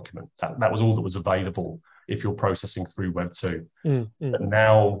physically on the document. That was all that was available if you're processing through Web 2. But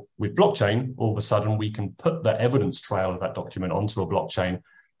now with blockchain, all of a sudden we can put the evidence trail of that document onto a blockchain,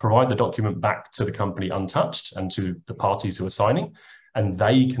 provide the document back to the company untouched and to the parties who are signing, and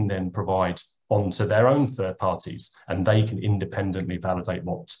they can then provide onto their own third parties, and they can independently validate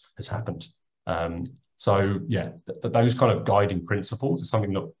what has happened. So yeah, those kind of guiding principles is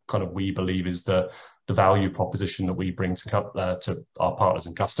something that kind of we believe is the value proposition that we bring to our partners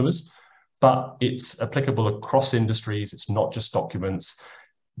and customers. But it's applicable across industries. It's not just documents,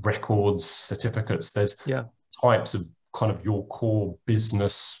 records, certificates. There's types of kind of your core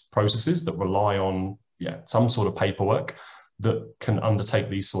business processes that rely on some sort of paperwork that can undertake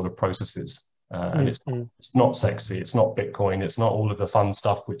these sort of processes. And it's not sexy, it's not Bitcoin, it's not all of the fun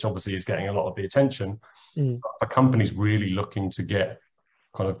stuff, which obviously is getting a lot of the attention. But for companies really looking to get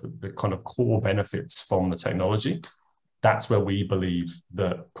kind of the kind of core benefits from the technology, that's where we believe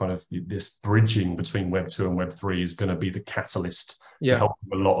that kind of this bridging between Web 2 and Web 3 is going to be the catalyst to help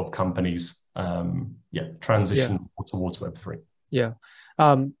a lot of companies transition towards Web 3. One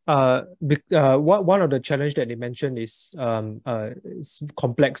of the challenge that they mentioned is it's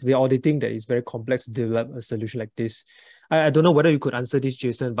complex. The auditing that is very complex to develop a solution like this. I don't know whether you could answer this,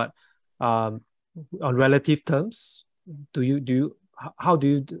 Jason, but on relative terms, how do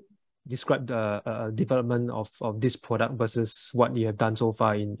you describe the development of this product versus what you have done so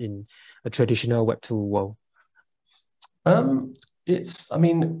far in a traditional Web 2 world? I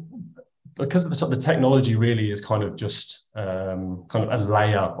mean, because the technology really is kind of just kind of a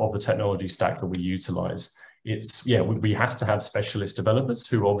layer of the technology stack that we utilize. We have to have specialist developers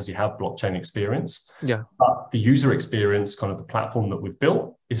who obviously have blockchain experience. But the user experience, kind of the platform that we've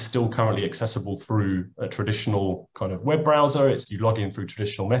built, is still currently accessible through a traditional kind of web browser. You log in through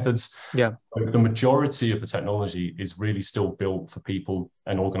traditional methods. So the majority of the technology is really still built for people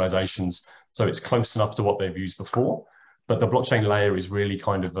and organizations. So it's close enough to what they've used before. But the blockchain layer is really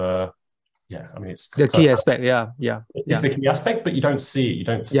kind of it's the key aspect. It's the key aspect, but you don't see it. You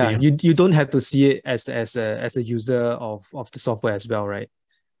don't feel it. You don't have to see it as a user of the software as well, right?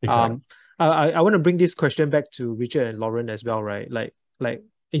 Exactly. I want to bring this question back to Richard and Lauren as well, right? Like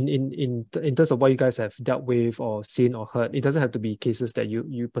in terms of what you guys have dealt with or seen or heard, it doesn't have to be cases that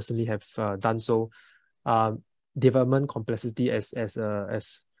you personally have done so. Development complexity as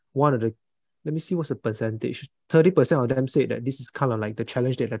one of the, let me see what's the percentage. 30% of them say that this is kind of like the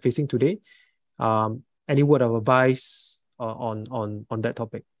challenge that they're facing today. Any word of advice on that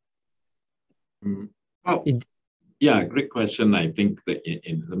topic? Great question. I think that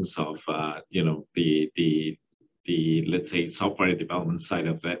in terms of the let's say software development side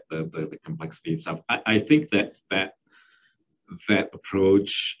of that, the complexity itself, I think that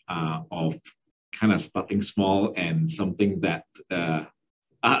approach of kind of starting small and something that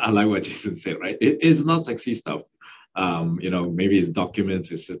I like what Jason said, right? It is not sexy stuff. Maybe it's documents,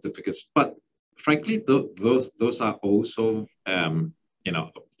 it's certificates, but frankly, those are also,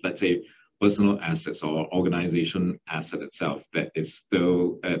 let's say personal assets or organization asset itself that is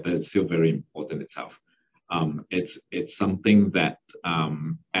still very important itself. It's something that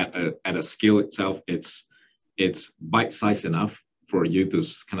at a scale itself, it's bite-sized enough for you to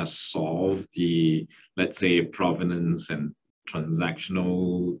kind of solve the, let's say, provenance and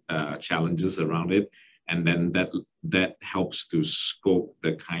transactional challenges around it, and then that helps to scope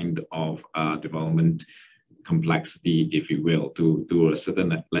the kind of development complexity, if you will, to a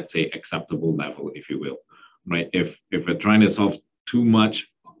certain, let's say, acceptable level, if you will. right? If we're trying to solve too much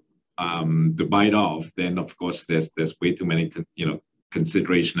to bite off, then of course there's way too many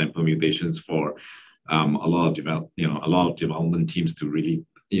consideration and permutations for a lot of development teams to really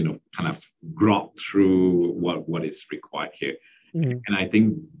kind of grok through what is required here. And I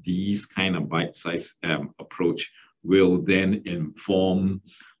think these kind of bite-sized approach will then inform,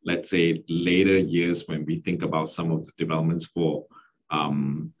 let's say, later years when we think about some of the developments for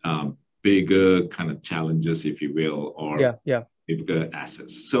bigger kind of challenges, if you will, or bigger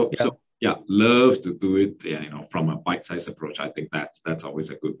assets. So love to do it, from a bite-sized approach. I think that's always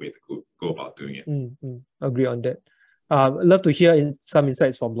a good way to go about doing it. Agree on that. Love to hear some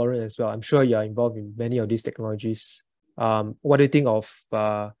insights from Lauren as well. I'm sure you're involved in many of these technologies. What do you think of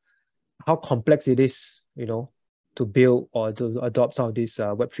how complex it is, to build or to adopt some of these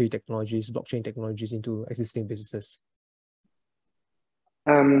Web3 technologies, blockchain technologies into existing businesses?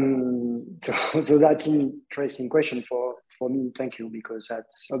 So that's an interesting question for me. Thank you, because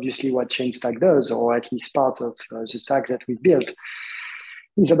that's obviously what ChainStack does, or at least part of the stack that we built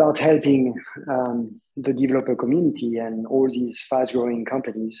is about helping the developer community and all these fast-growing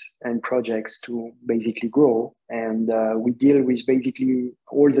companies and projects to basically grow. And we deal with basically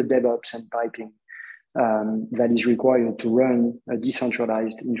all the DevOps and piping that is required to run a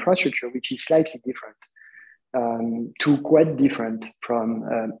decentralized infrastructure, which is slightly different, to quite different from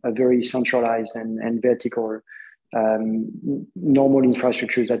a very centralized and vertical normal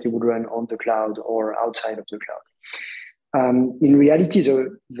infrastructure that you would run on the cloud or outside of the cloud. In reality,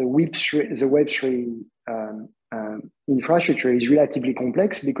 the Web3 infrastructure is relatively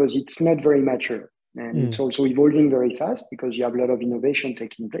complex because it's not very mature. And it's also evolving very fast because you have a lot of innovation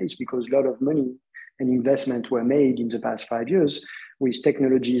taking place, because a lot of money and investment were made in the past 5 years with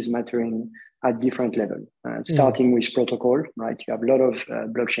technologies maturing at different levels, starting with protocol, right? You have a lot of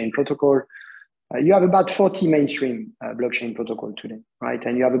blockchain protocol. You have about 40 mainstream blockchain protocol today, right?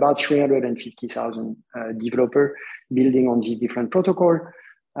 And you have about 350,000 developers building on these different protocol.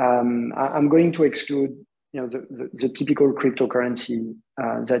 I'm going to exclude, the typical cryptocurrency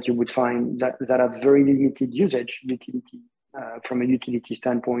that you would find that have very limited utility from a utility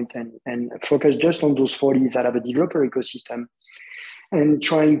standpoint, and focus just on those 40 that have a developer ecosystem, and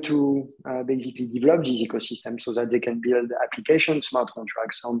trying to basically develop this ecosystem so that they can build applications, smart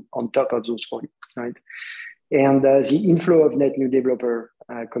contracts on top of those 40, right? And the inflow of net new developer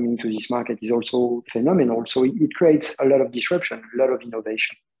coming to this market is also phenomenal. So it creates a lot of disruption, a lot of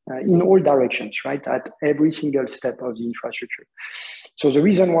innovation in all directions, right? At every single step of the infrastructure. So the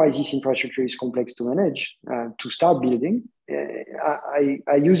reason why this infrastructure is complex to manage, to start building, I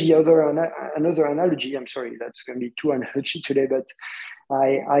use another analogy. I'm sorry, that's going to be too analogy today, but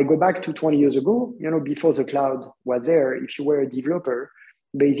I go back to 20 years ago, before the cloud was there. If you were a developer,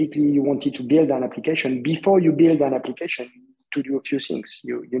 basically you wanted to build an application. Before you build an application, to do a few things.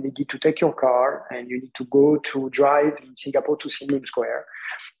 You needed to take your car and you need to go to drive in Singapore to Sim Lim Square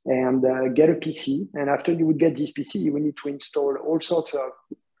and get a PC. And after you would get this PC, you would need to install all sorts of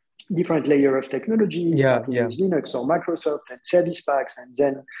different layer of technology, starting with Linux or Microsoft and service packs, and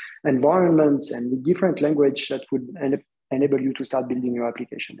then environments and different language that would enable you to start building your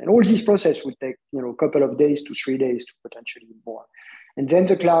application. And all this process would take a couple of days to 3 days to potentially more. And then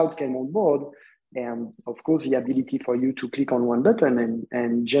the cloud came on board. And of course, the ability for you to click on one button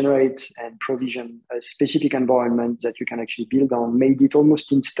and generate and provision a specific environment that you can actually build on made it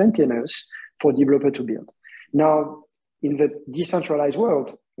almost instantaneous for developer to build. Now, in the decentralized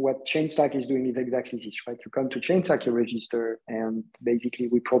world, what ChainStack is doing is exactly this, right? You come to ChainStack, you register, and basically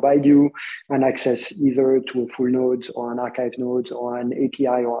we provide you an access either to a full node or an archive node or an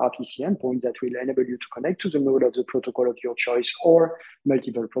API or RPC endpoint that will enable you to connect to the node of the protocol of your choice or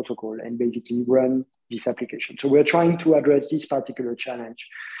multiple protocol and basically run this application. So we're trying to address this particular challenge.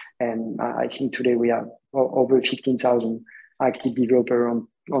 And I think today we have over 15,000 active developers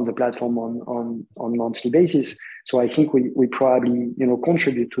on the platform on monthly basis. So I think we probably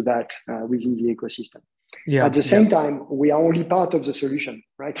contribute to that within the ecosystem. At the same time, we are only part of the solution,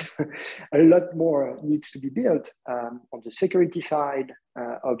 right? A lot more needs to be built on the security side,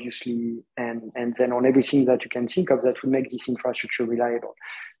 obviously, and then on everything that you can think of that will make this infrastructure reliable.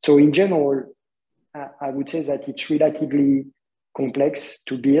 So in general, I would say that it's relatively complex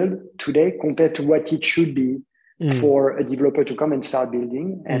to build today compared to what it should be for a developer to come and start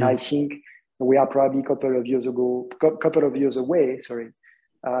building. And I think we are probably a couple of years away,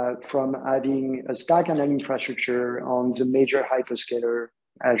 from having a stack and an infrastructure on the major hyperscaler,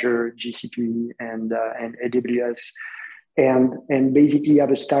 Azure, GCP, and AWS, and basically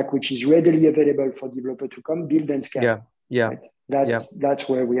have a stack which is readily available for developer to come build and scale. Right? That's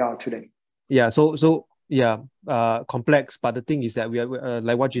where we are today. So complex. But the thing is that we are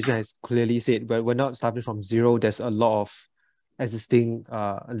like what Jason has clearly said, we're not starting from zero. There's a lot of existing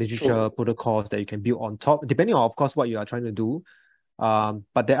literature protocols that you can build on top, depending on, of course, what you are trying to do.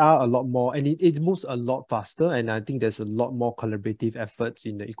 But there are a lot more, and it moves a lot faster. And I think there's a lot more collaborative efforts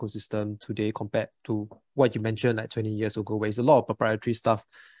in the ecosystem today compared to what you mentioned like 20 years ago, where it's a lot of proprietary stuff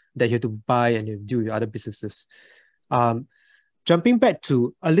that you have to buy and you deal with other businesses. Jumping back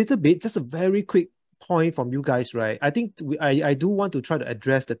to a little bit, just a very quick point from you guys, right? I think I do want to try to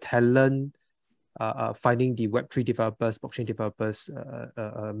address the talent finding the Web3 developers, blockchain developers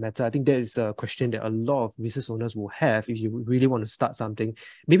matter. I think that is a question that a lot of business owners will have if you really want to start something.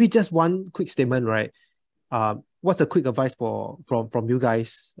 Maybe just one quick statement, right? What's a quick advice from you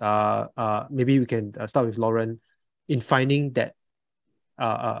guys? Maybe we can start with Lauren in finding that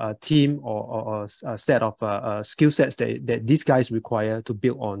a team or a set of skill sets that these guys require to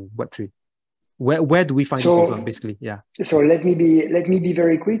build on Web3. Where do we find these people, basically? Yeah. So let me be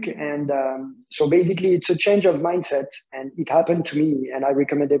very quick. And so basically, it's a change of mindset, and it happened to me. And I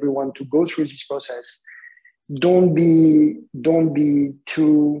recommend everyone to go through this process. Don't be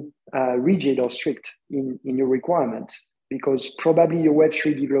too rigid or strict in your requirements, because probably your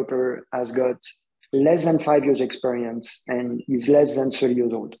Web3 developer has got less than 5 years experience and is less than 30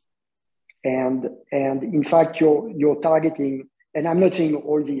 years old. And in fact, you're targeting. And I'm not saying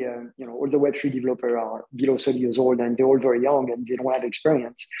all the all the Web3 developers are below 30 years old and they're all very young and they don't have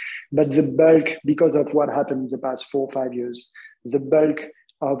experience. But the bulk, because of what happened in the past 4 or 5 years, the bulk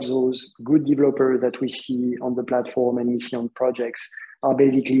of those good developers that we see on the platform and we see on projects are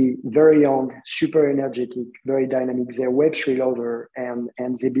basically very young, super energetic, very dynamic. They're Web3 lover and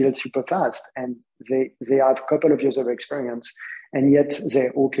they build super fast, and they have a couple of years of experience, and yet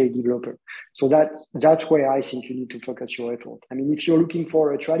they're okay developer. So that's where I think you need to focus your effort. I mean, if you're looking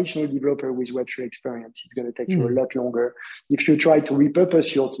for a traditional developer with Web3 experience, it's going to take you a lot longer. If you try to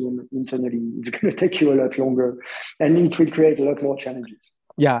repurpose your team internally, it's going to take you a lot longer, and it will create a lot more challenges.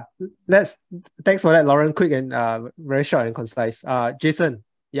 Yeah, thanks for that, Lauren. Quick and very short and concise. Jason,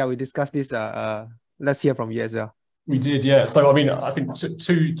 yeah, we discussed this. Let's hear from you as well. We did, yeah. So I mean, I think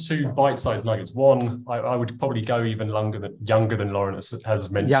two bite-sized nuggets. One, I would probably go even younger than Lauren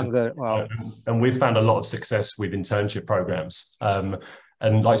has mentioned. Younger, wow. And we've found a lot of success with internship programs. And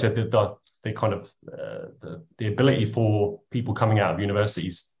like I said, the kind of the ability for people coming out of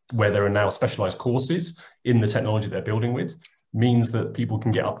universities where there are now specialized courses in the technology they're building with means that people can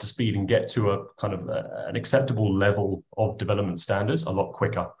get up to speed and get to a kind of an acceptable level of development standards a lot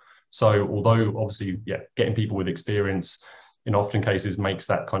quicker. So although obviously, yeah, getting people with experience in often cases makes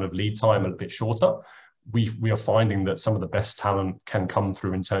that kind of lead time a bit shorter, we are finding that some of the best talent can come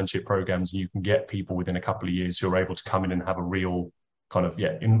through internship programs. You can get people within a couple of years who are able to come in and have a real kind of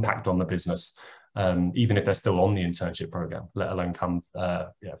impact on the business, even if they're still on the internship program, let alone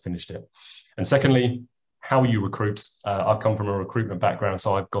finished it. And secondly, how you recruit. I've come from a recruitment background,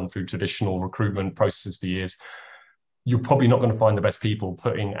 so I've gone through traditional recruitment processes for years. You're probably not going to find the best people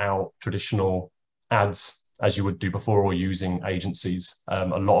putting out traditional ads as you would do before or using agencies. A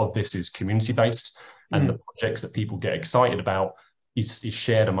lot of this is community-based, and the projects that people get excited about is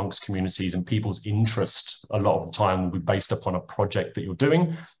shared amongst communities, and people's interest a lot of the time will be based upon a project that you're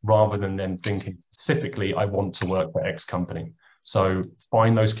doing rather than them thinking specifically, I want to work for X company. So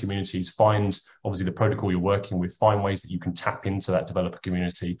find those communities, find obviously the protocol you're working with, find ways that you can tap into that developer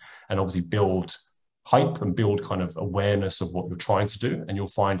community and obviously build hype and build kind of awareness of what you're trying to do. And you'll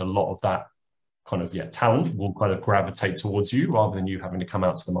find a lot of that kind of talent will kind of gravitate towards you rather than you having to come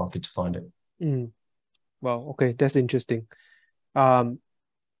out to the market to find it. Well, okay, that's interesting.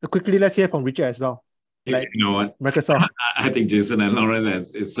 Quickly, let's hear from Richard as well. Like, you know what? Microsoft. I think Jason and Lauren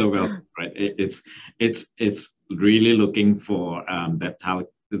is so well said, right? It's really looking for that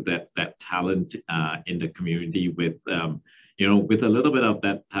talent in the community with with a little bit of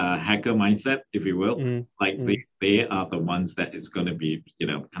that hacker mindset, if you will. They are the ones that is going to be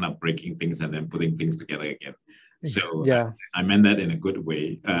kind of breaking things and then putting things together again. So yeah, I meant that in a good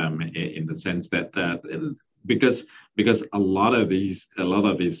way, in the sense that because a lot of these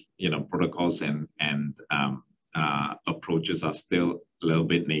protocols and approaches are still a little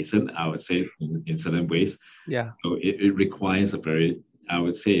bit nascent, I would say, in certain ways. Yeah. So it requires a very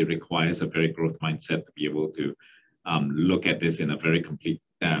growth mindset to be able to look at this in a very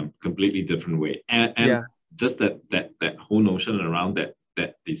completely different way. And just that whole notion around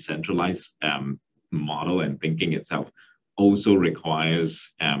that decentralized model and thinking itself also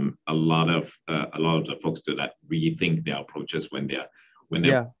requires a lot of the folks to rethink their approaches when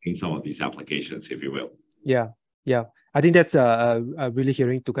they're in some of these applications, if you will. Yeah. I think that's really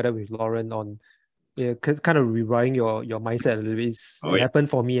hearing together with Lauren on yeah, kind of rewriting your mindset a little bit. Oh, It yeah. happened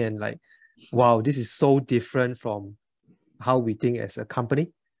for me, and like, wow, this is so different from how we think as a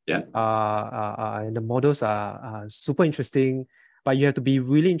company. Yeah. And the models are super interesting, but you have to be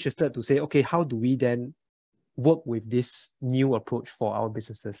really interested to say, okay, how do we then work with this new approach for our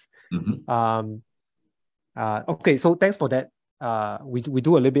businesses? Okay, so thanks for that. We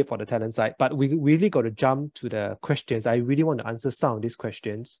do a little bit for the talent side, but we really got to jump to the questions. I really want to answer some of these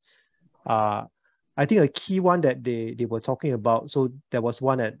questions. I think a key one that they were talking about, so there was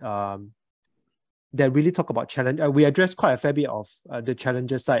one that really talk about challenge. We addressed quite a fair bit of the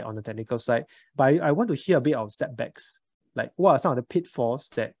challenger side on the technical side, but I want to hear a bit of setbacks. Like, what are some of the pitfalls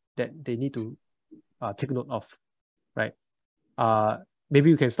that they need to take note of, right? Maybe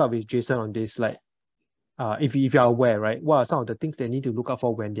you can start with Jason on this. Like, if you are aware, right, what are some of the things they need to look out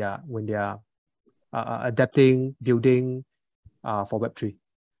for when they are adapting, building for Web3?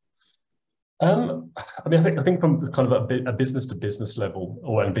 I mean, I think from kind of a business to business level,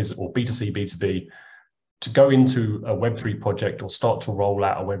 or B2C, B2B, to go into a Web3 project or start to roll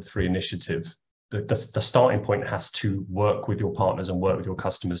out a Web3 initiative, the starting point has to work with your partners and work with your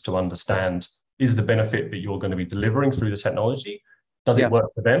customers to understand, is the benefit that you're going to be delivering through the technology, does it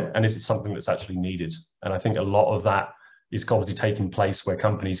work for them, and is it something that's actually needed? And I think a lot of that is obviously taking place where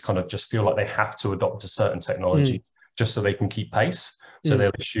companies kind of just feel like they have to adopt a certain technology just so they can keep pace. So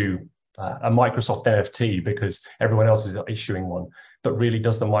they'll issue a Microsoft NFT because everyone else is issuing one, but really,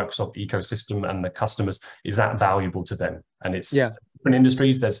 does the Microsoft ecosystem and the customers, is that valuable to them? And it's different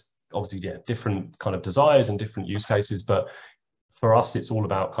industries, there's obviously different kind of desires and different use cases, but for us, it's all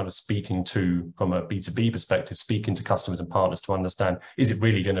about kind of speaking to, from a B2B perspective, speaking to customers and partners to understand, is it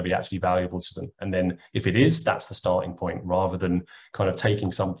really going to be actually valuable to them? And then if it is, that's the starting point, rather than kind of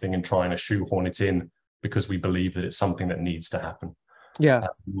taking something and trying to shoehorn it in because we believe that it's something that needs to happen.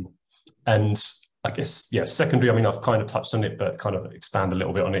 And I guess, secondary, I mean, I've kind of touched on it, but kind of expand a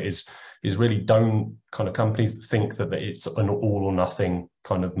little bit on it, is really, don't kind of companies think that it's an all or nothing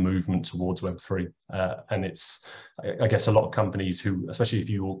kind of movement towards Web3. And it's, I guess, a lot of companies who, especially if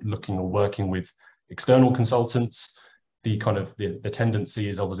you're looking or working with external consultants, the tendency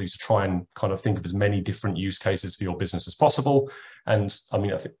is obviously to try and kind of think of as many different use cases for your business as possible. And I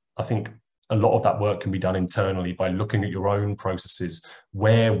mean, I think a lot of that work can be done internally by looking at your own processes.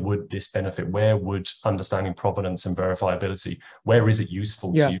 Where would this benefit? Where would understanding provenance and verifiability, where is it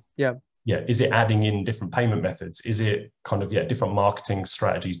useful to you? Is it adding in different payment methods? Is it kind of, different marketing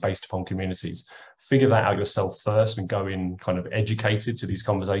strategies based upon communities? Figure that out yourself first and go in kind of educated to these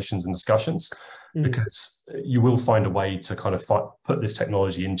conversations and discussions, because you will find a way to kind of put this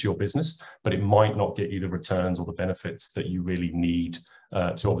technology into your business, but it might not get you the returns or the benefits that you really need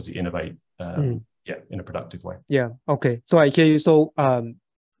to obviously innovate in a productive way. Okay, so I hear you. So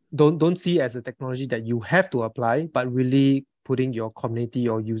don't see it as a technology that you have to apply, but really putting your community,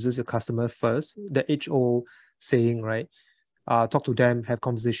 your users, your customer first. The HO saying, right? Talk to them, have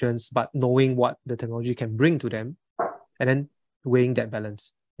conversations, but knowing what the technology can bring to them, and then weighing that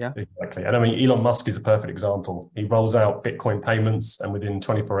balance. Exactly. And I mean, Elon Musk is a perfect example. He rolls out Bitcoin payments, and within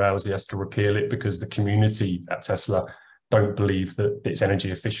 24 hours, he has to repeal it because the community at Tesla don't believe that it's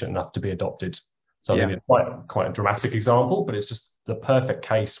energy efficient enough to be adopted. So I mean, it's quite a dramatic example, but it's just the perfect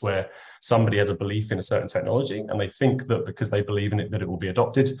case where somebody has a belief in a certain technology and they think that because they believe in it, that it will be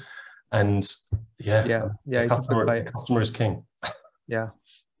adopted. And the customer is king.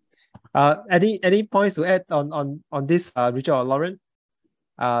 Any points to add on this, Richard or Lauren?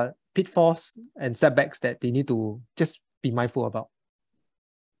 Pitfalls and setbacks that they need to just be mindful about.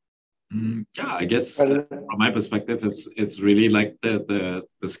 I guess from my perspective, it's really like the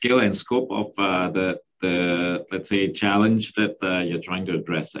scale and scope of the let's say challenge that you're trying to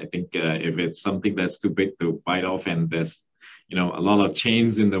address. I think if it's something that's too big to bite off and there's a lot of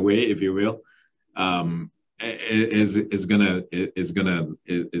chains in the way, if you will, is gonna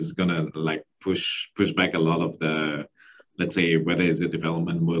like push back a lot of the, let's say, whether it's a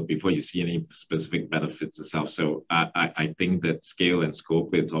development work before you see any specific benefits itself. So I think that scale and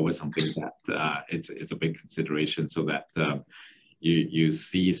scope, it's always something that it's a big consideration, so that you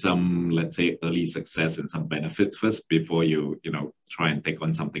see some, let's say, early success and some benefits first before you try and take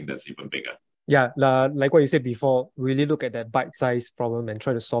on something that's even bigger. Like what you said before, really look at that bite-sized problem and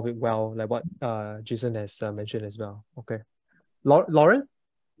try to solve it well, like what Jason has mentioned as well. Okay, Lauren?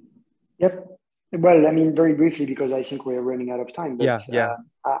 Yep. Well, I mean, very briefly, because I think we're running out of time. But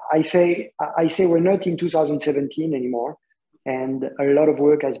I say we're not in 2017 anymore, and a lot of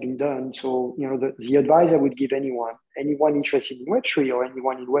work has been done. So, the advice I would give anyone interested in Web3 or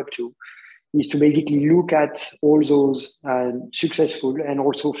anyone in Web2 is to basically look at all those successful and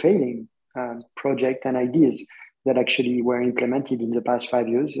also failing projects and ideas that actually were implemented in the past 5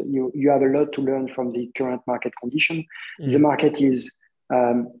 years. You have a lot to learn from the current market condition. The market is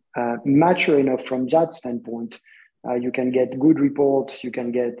mature enough from that standpoint. You can get good reports, you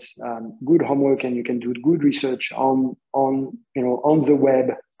can get good homework, and you can do good research on the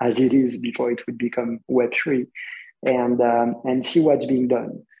web as it is before it would become Web3, and see what's being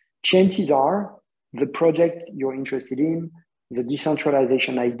done. Chances are the project you're interested in, the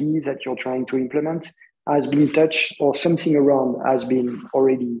decentralization idea that you're trying to implement, has been touched, or something around has been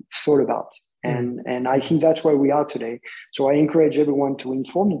already thought about. And I think that's where we are today. So I encourage everyone to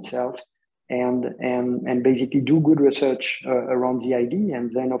inform itself and basically do good research around the idea.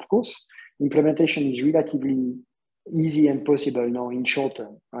 And then, of course, implementation is relatively easy and possible now in short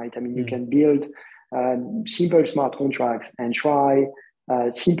term, right? I mean, you can build simple smart contracts and try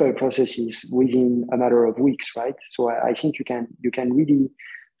simple processes within a matter of weeks, right? So I think you can really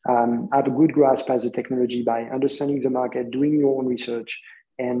have a good grasp as a technology by understanding the market, doing your own research,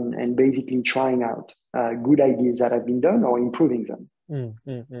 and basically trying out good ideas that have been done or improving them.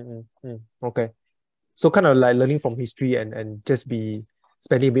 Okay. So kind of like learning from history and just be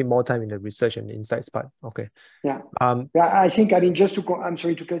spending a bit more time in the research and the insights part. Okay. Yeah. I think, I mean, I'm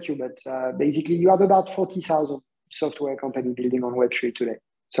sorry to cut you, but basically you have about 40,000 software companies building on Web3 today.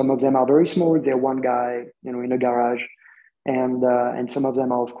 Some of them are very small. They're one guy, in a garage. And some of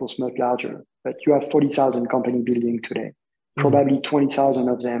them are, of course, much larger. But you have 40,000 companies building today. Probably 20,000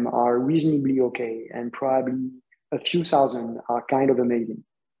 of them are reasonably okay, and probably a few thousand are kind of amazing.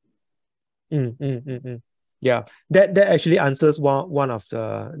 Yeah, that actually answers one of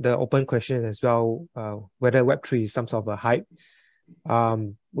the open questions as well, whether Web3 is some sort of a hype.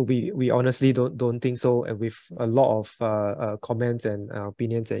 We honestly don't think so, and with a lot of comments and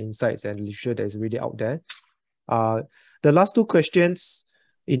opinions and insights and literature that is really out there. The last two questions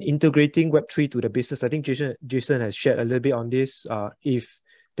in integrating Web3 to the business, I think Jason has shared a little bit on this. If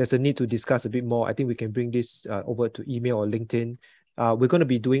there's a need to discuss a bit more, I think we can bring this over to email or LinkedIn. We're going to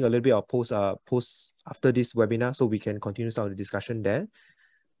be doing a little bit of posts after this webinar, so we can continue some of the discussion there.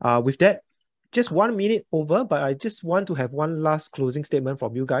 With that, just 1 minute over, but I just want to have one last closing statement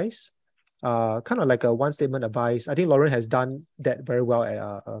from you guys. Kind of like a one statement advice. I think Lauren has done that very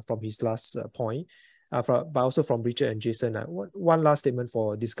well from his last point. But also from Richard and Jason, one last statement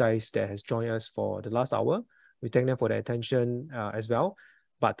for these guys that has joined us for the last hour. We thank them for their attention as well.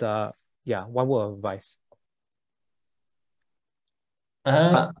 But yeah, one word of advice.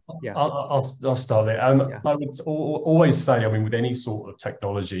 I'll start it. I would always say, I mean, with any sort of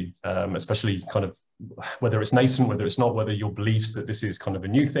technology, especially kind of whether it's nascent, whether it's not, whether your beliefs that this is kind of a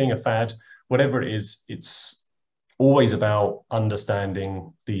new thing, a fad, whatever it is, it's always about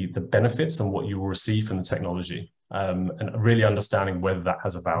understanding the benefits and what you will receive from the technology, and really understanding whether that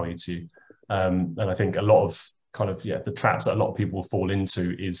has a value to you. And I think a lot of the traps that a lot of people fall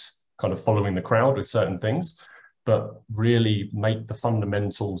into is kind of following the crowd with certain things, but really make the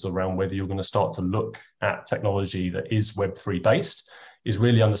fundamentals around whether you're going to start to look at technology that is Web3 based, is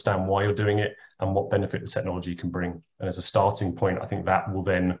really understand why you're doing it and what benefit the technology can bring. And as a starting point, I think that will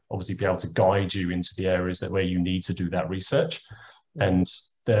then obviously be able to guide you into the areas where you need to do that research. And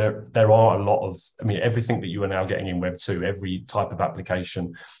there are a lot of, I mean, everything that you are now getting in Web 2, every type of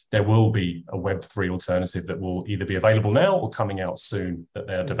application, there will be a Web 3 alternative that will either be available now or coming out soon that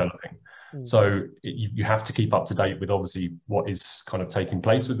they're developing. So you have to keep up to date with obviously what is kind of taking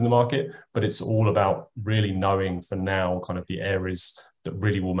place within the market, but it's all about really knowing for now kind of the areas that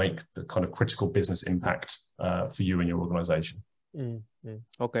really will make the kind of critical business impact for you and your organization.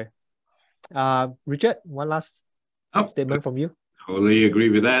 Okay. Richard, one last statement from you. Totally agree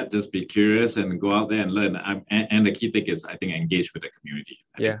with that. Just be curious and go out there and learn. And the key thing is, I think, engage with the community.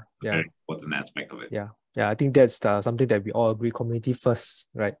 Very important aspect of it. Yeah. I think that's something that we all agree, community first,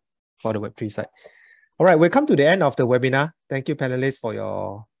 right? For the Web3 side. All right, we've come to the end of the webinar. Thank you, panelists, for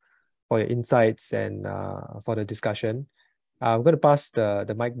your insights and for the discussion. I'm going to pass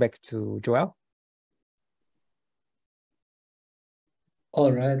the mic back to Joel.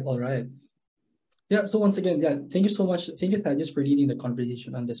 All right. Yeah, so once again, thank you so much. Thank you, Thaddeus, for leading the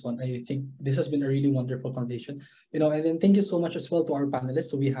conversation on this one. I think this has been a really wonderful conversation. And then thank you so much as well to our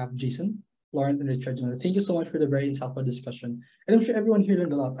panelists. So we have Jason, Lauren, and Richard. Thank you so much for the very insightful discussion. And I'm sure everyone here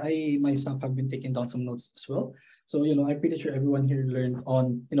learned a lot. I myself have been taking down some notes as well. So, I'm pretty sure everyone here learned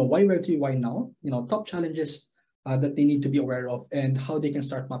on, why Web3, why now, top challenges that they need to be aware of and how they can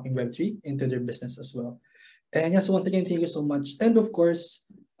start mapping Web3 into their business as well. And yes, once again, thank you so much. And of course,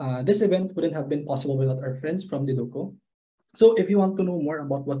 this event wouldn't have been possible without our friends from Didoco. So if you want to know more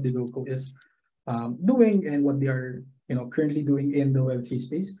about what Didoco is doing and what they are currently doing in the Web3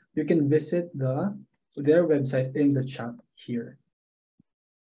 space, you can visit their website in the chat here.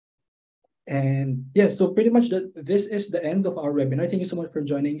 And yes, so pretty much this is the end of our webinar. Thank you so much for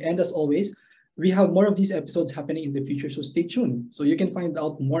joining. And as always, we have more of these episodes happening in the future, so stay tuned. So you can find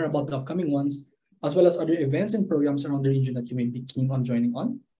out more about the upcoming ones, as well as other events and programs around the region that you may be keen on joining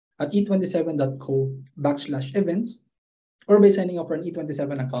on at e27.co/events, or by signing up for an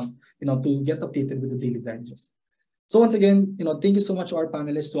E27 account, to get updated with the daily digest. So once again, thank you so much to our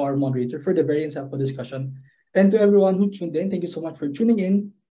panelists, to our moderator for the very insightful discussion, and to everyone who tuned in. Thank you so much for tuning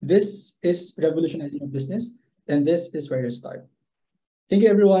in. This is Revolutionizing Your Business, and this is where you start. Thank you,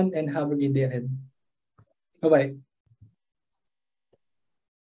 everyone, and have a great day ahead. Bye-bye.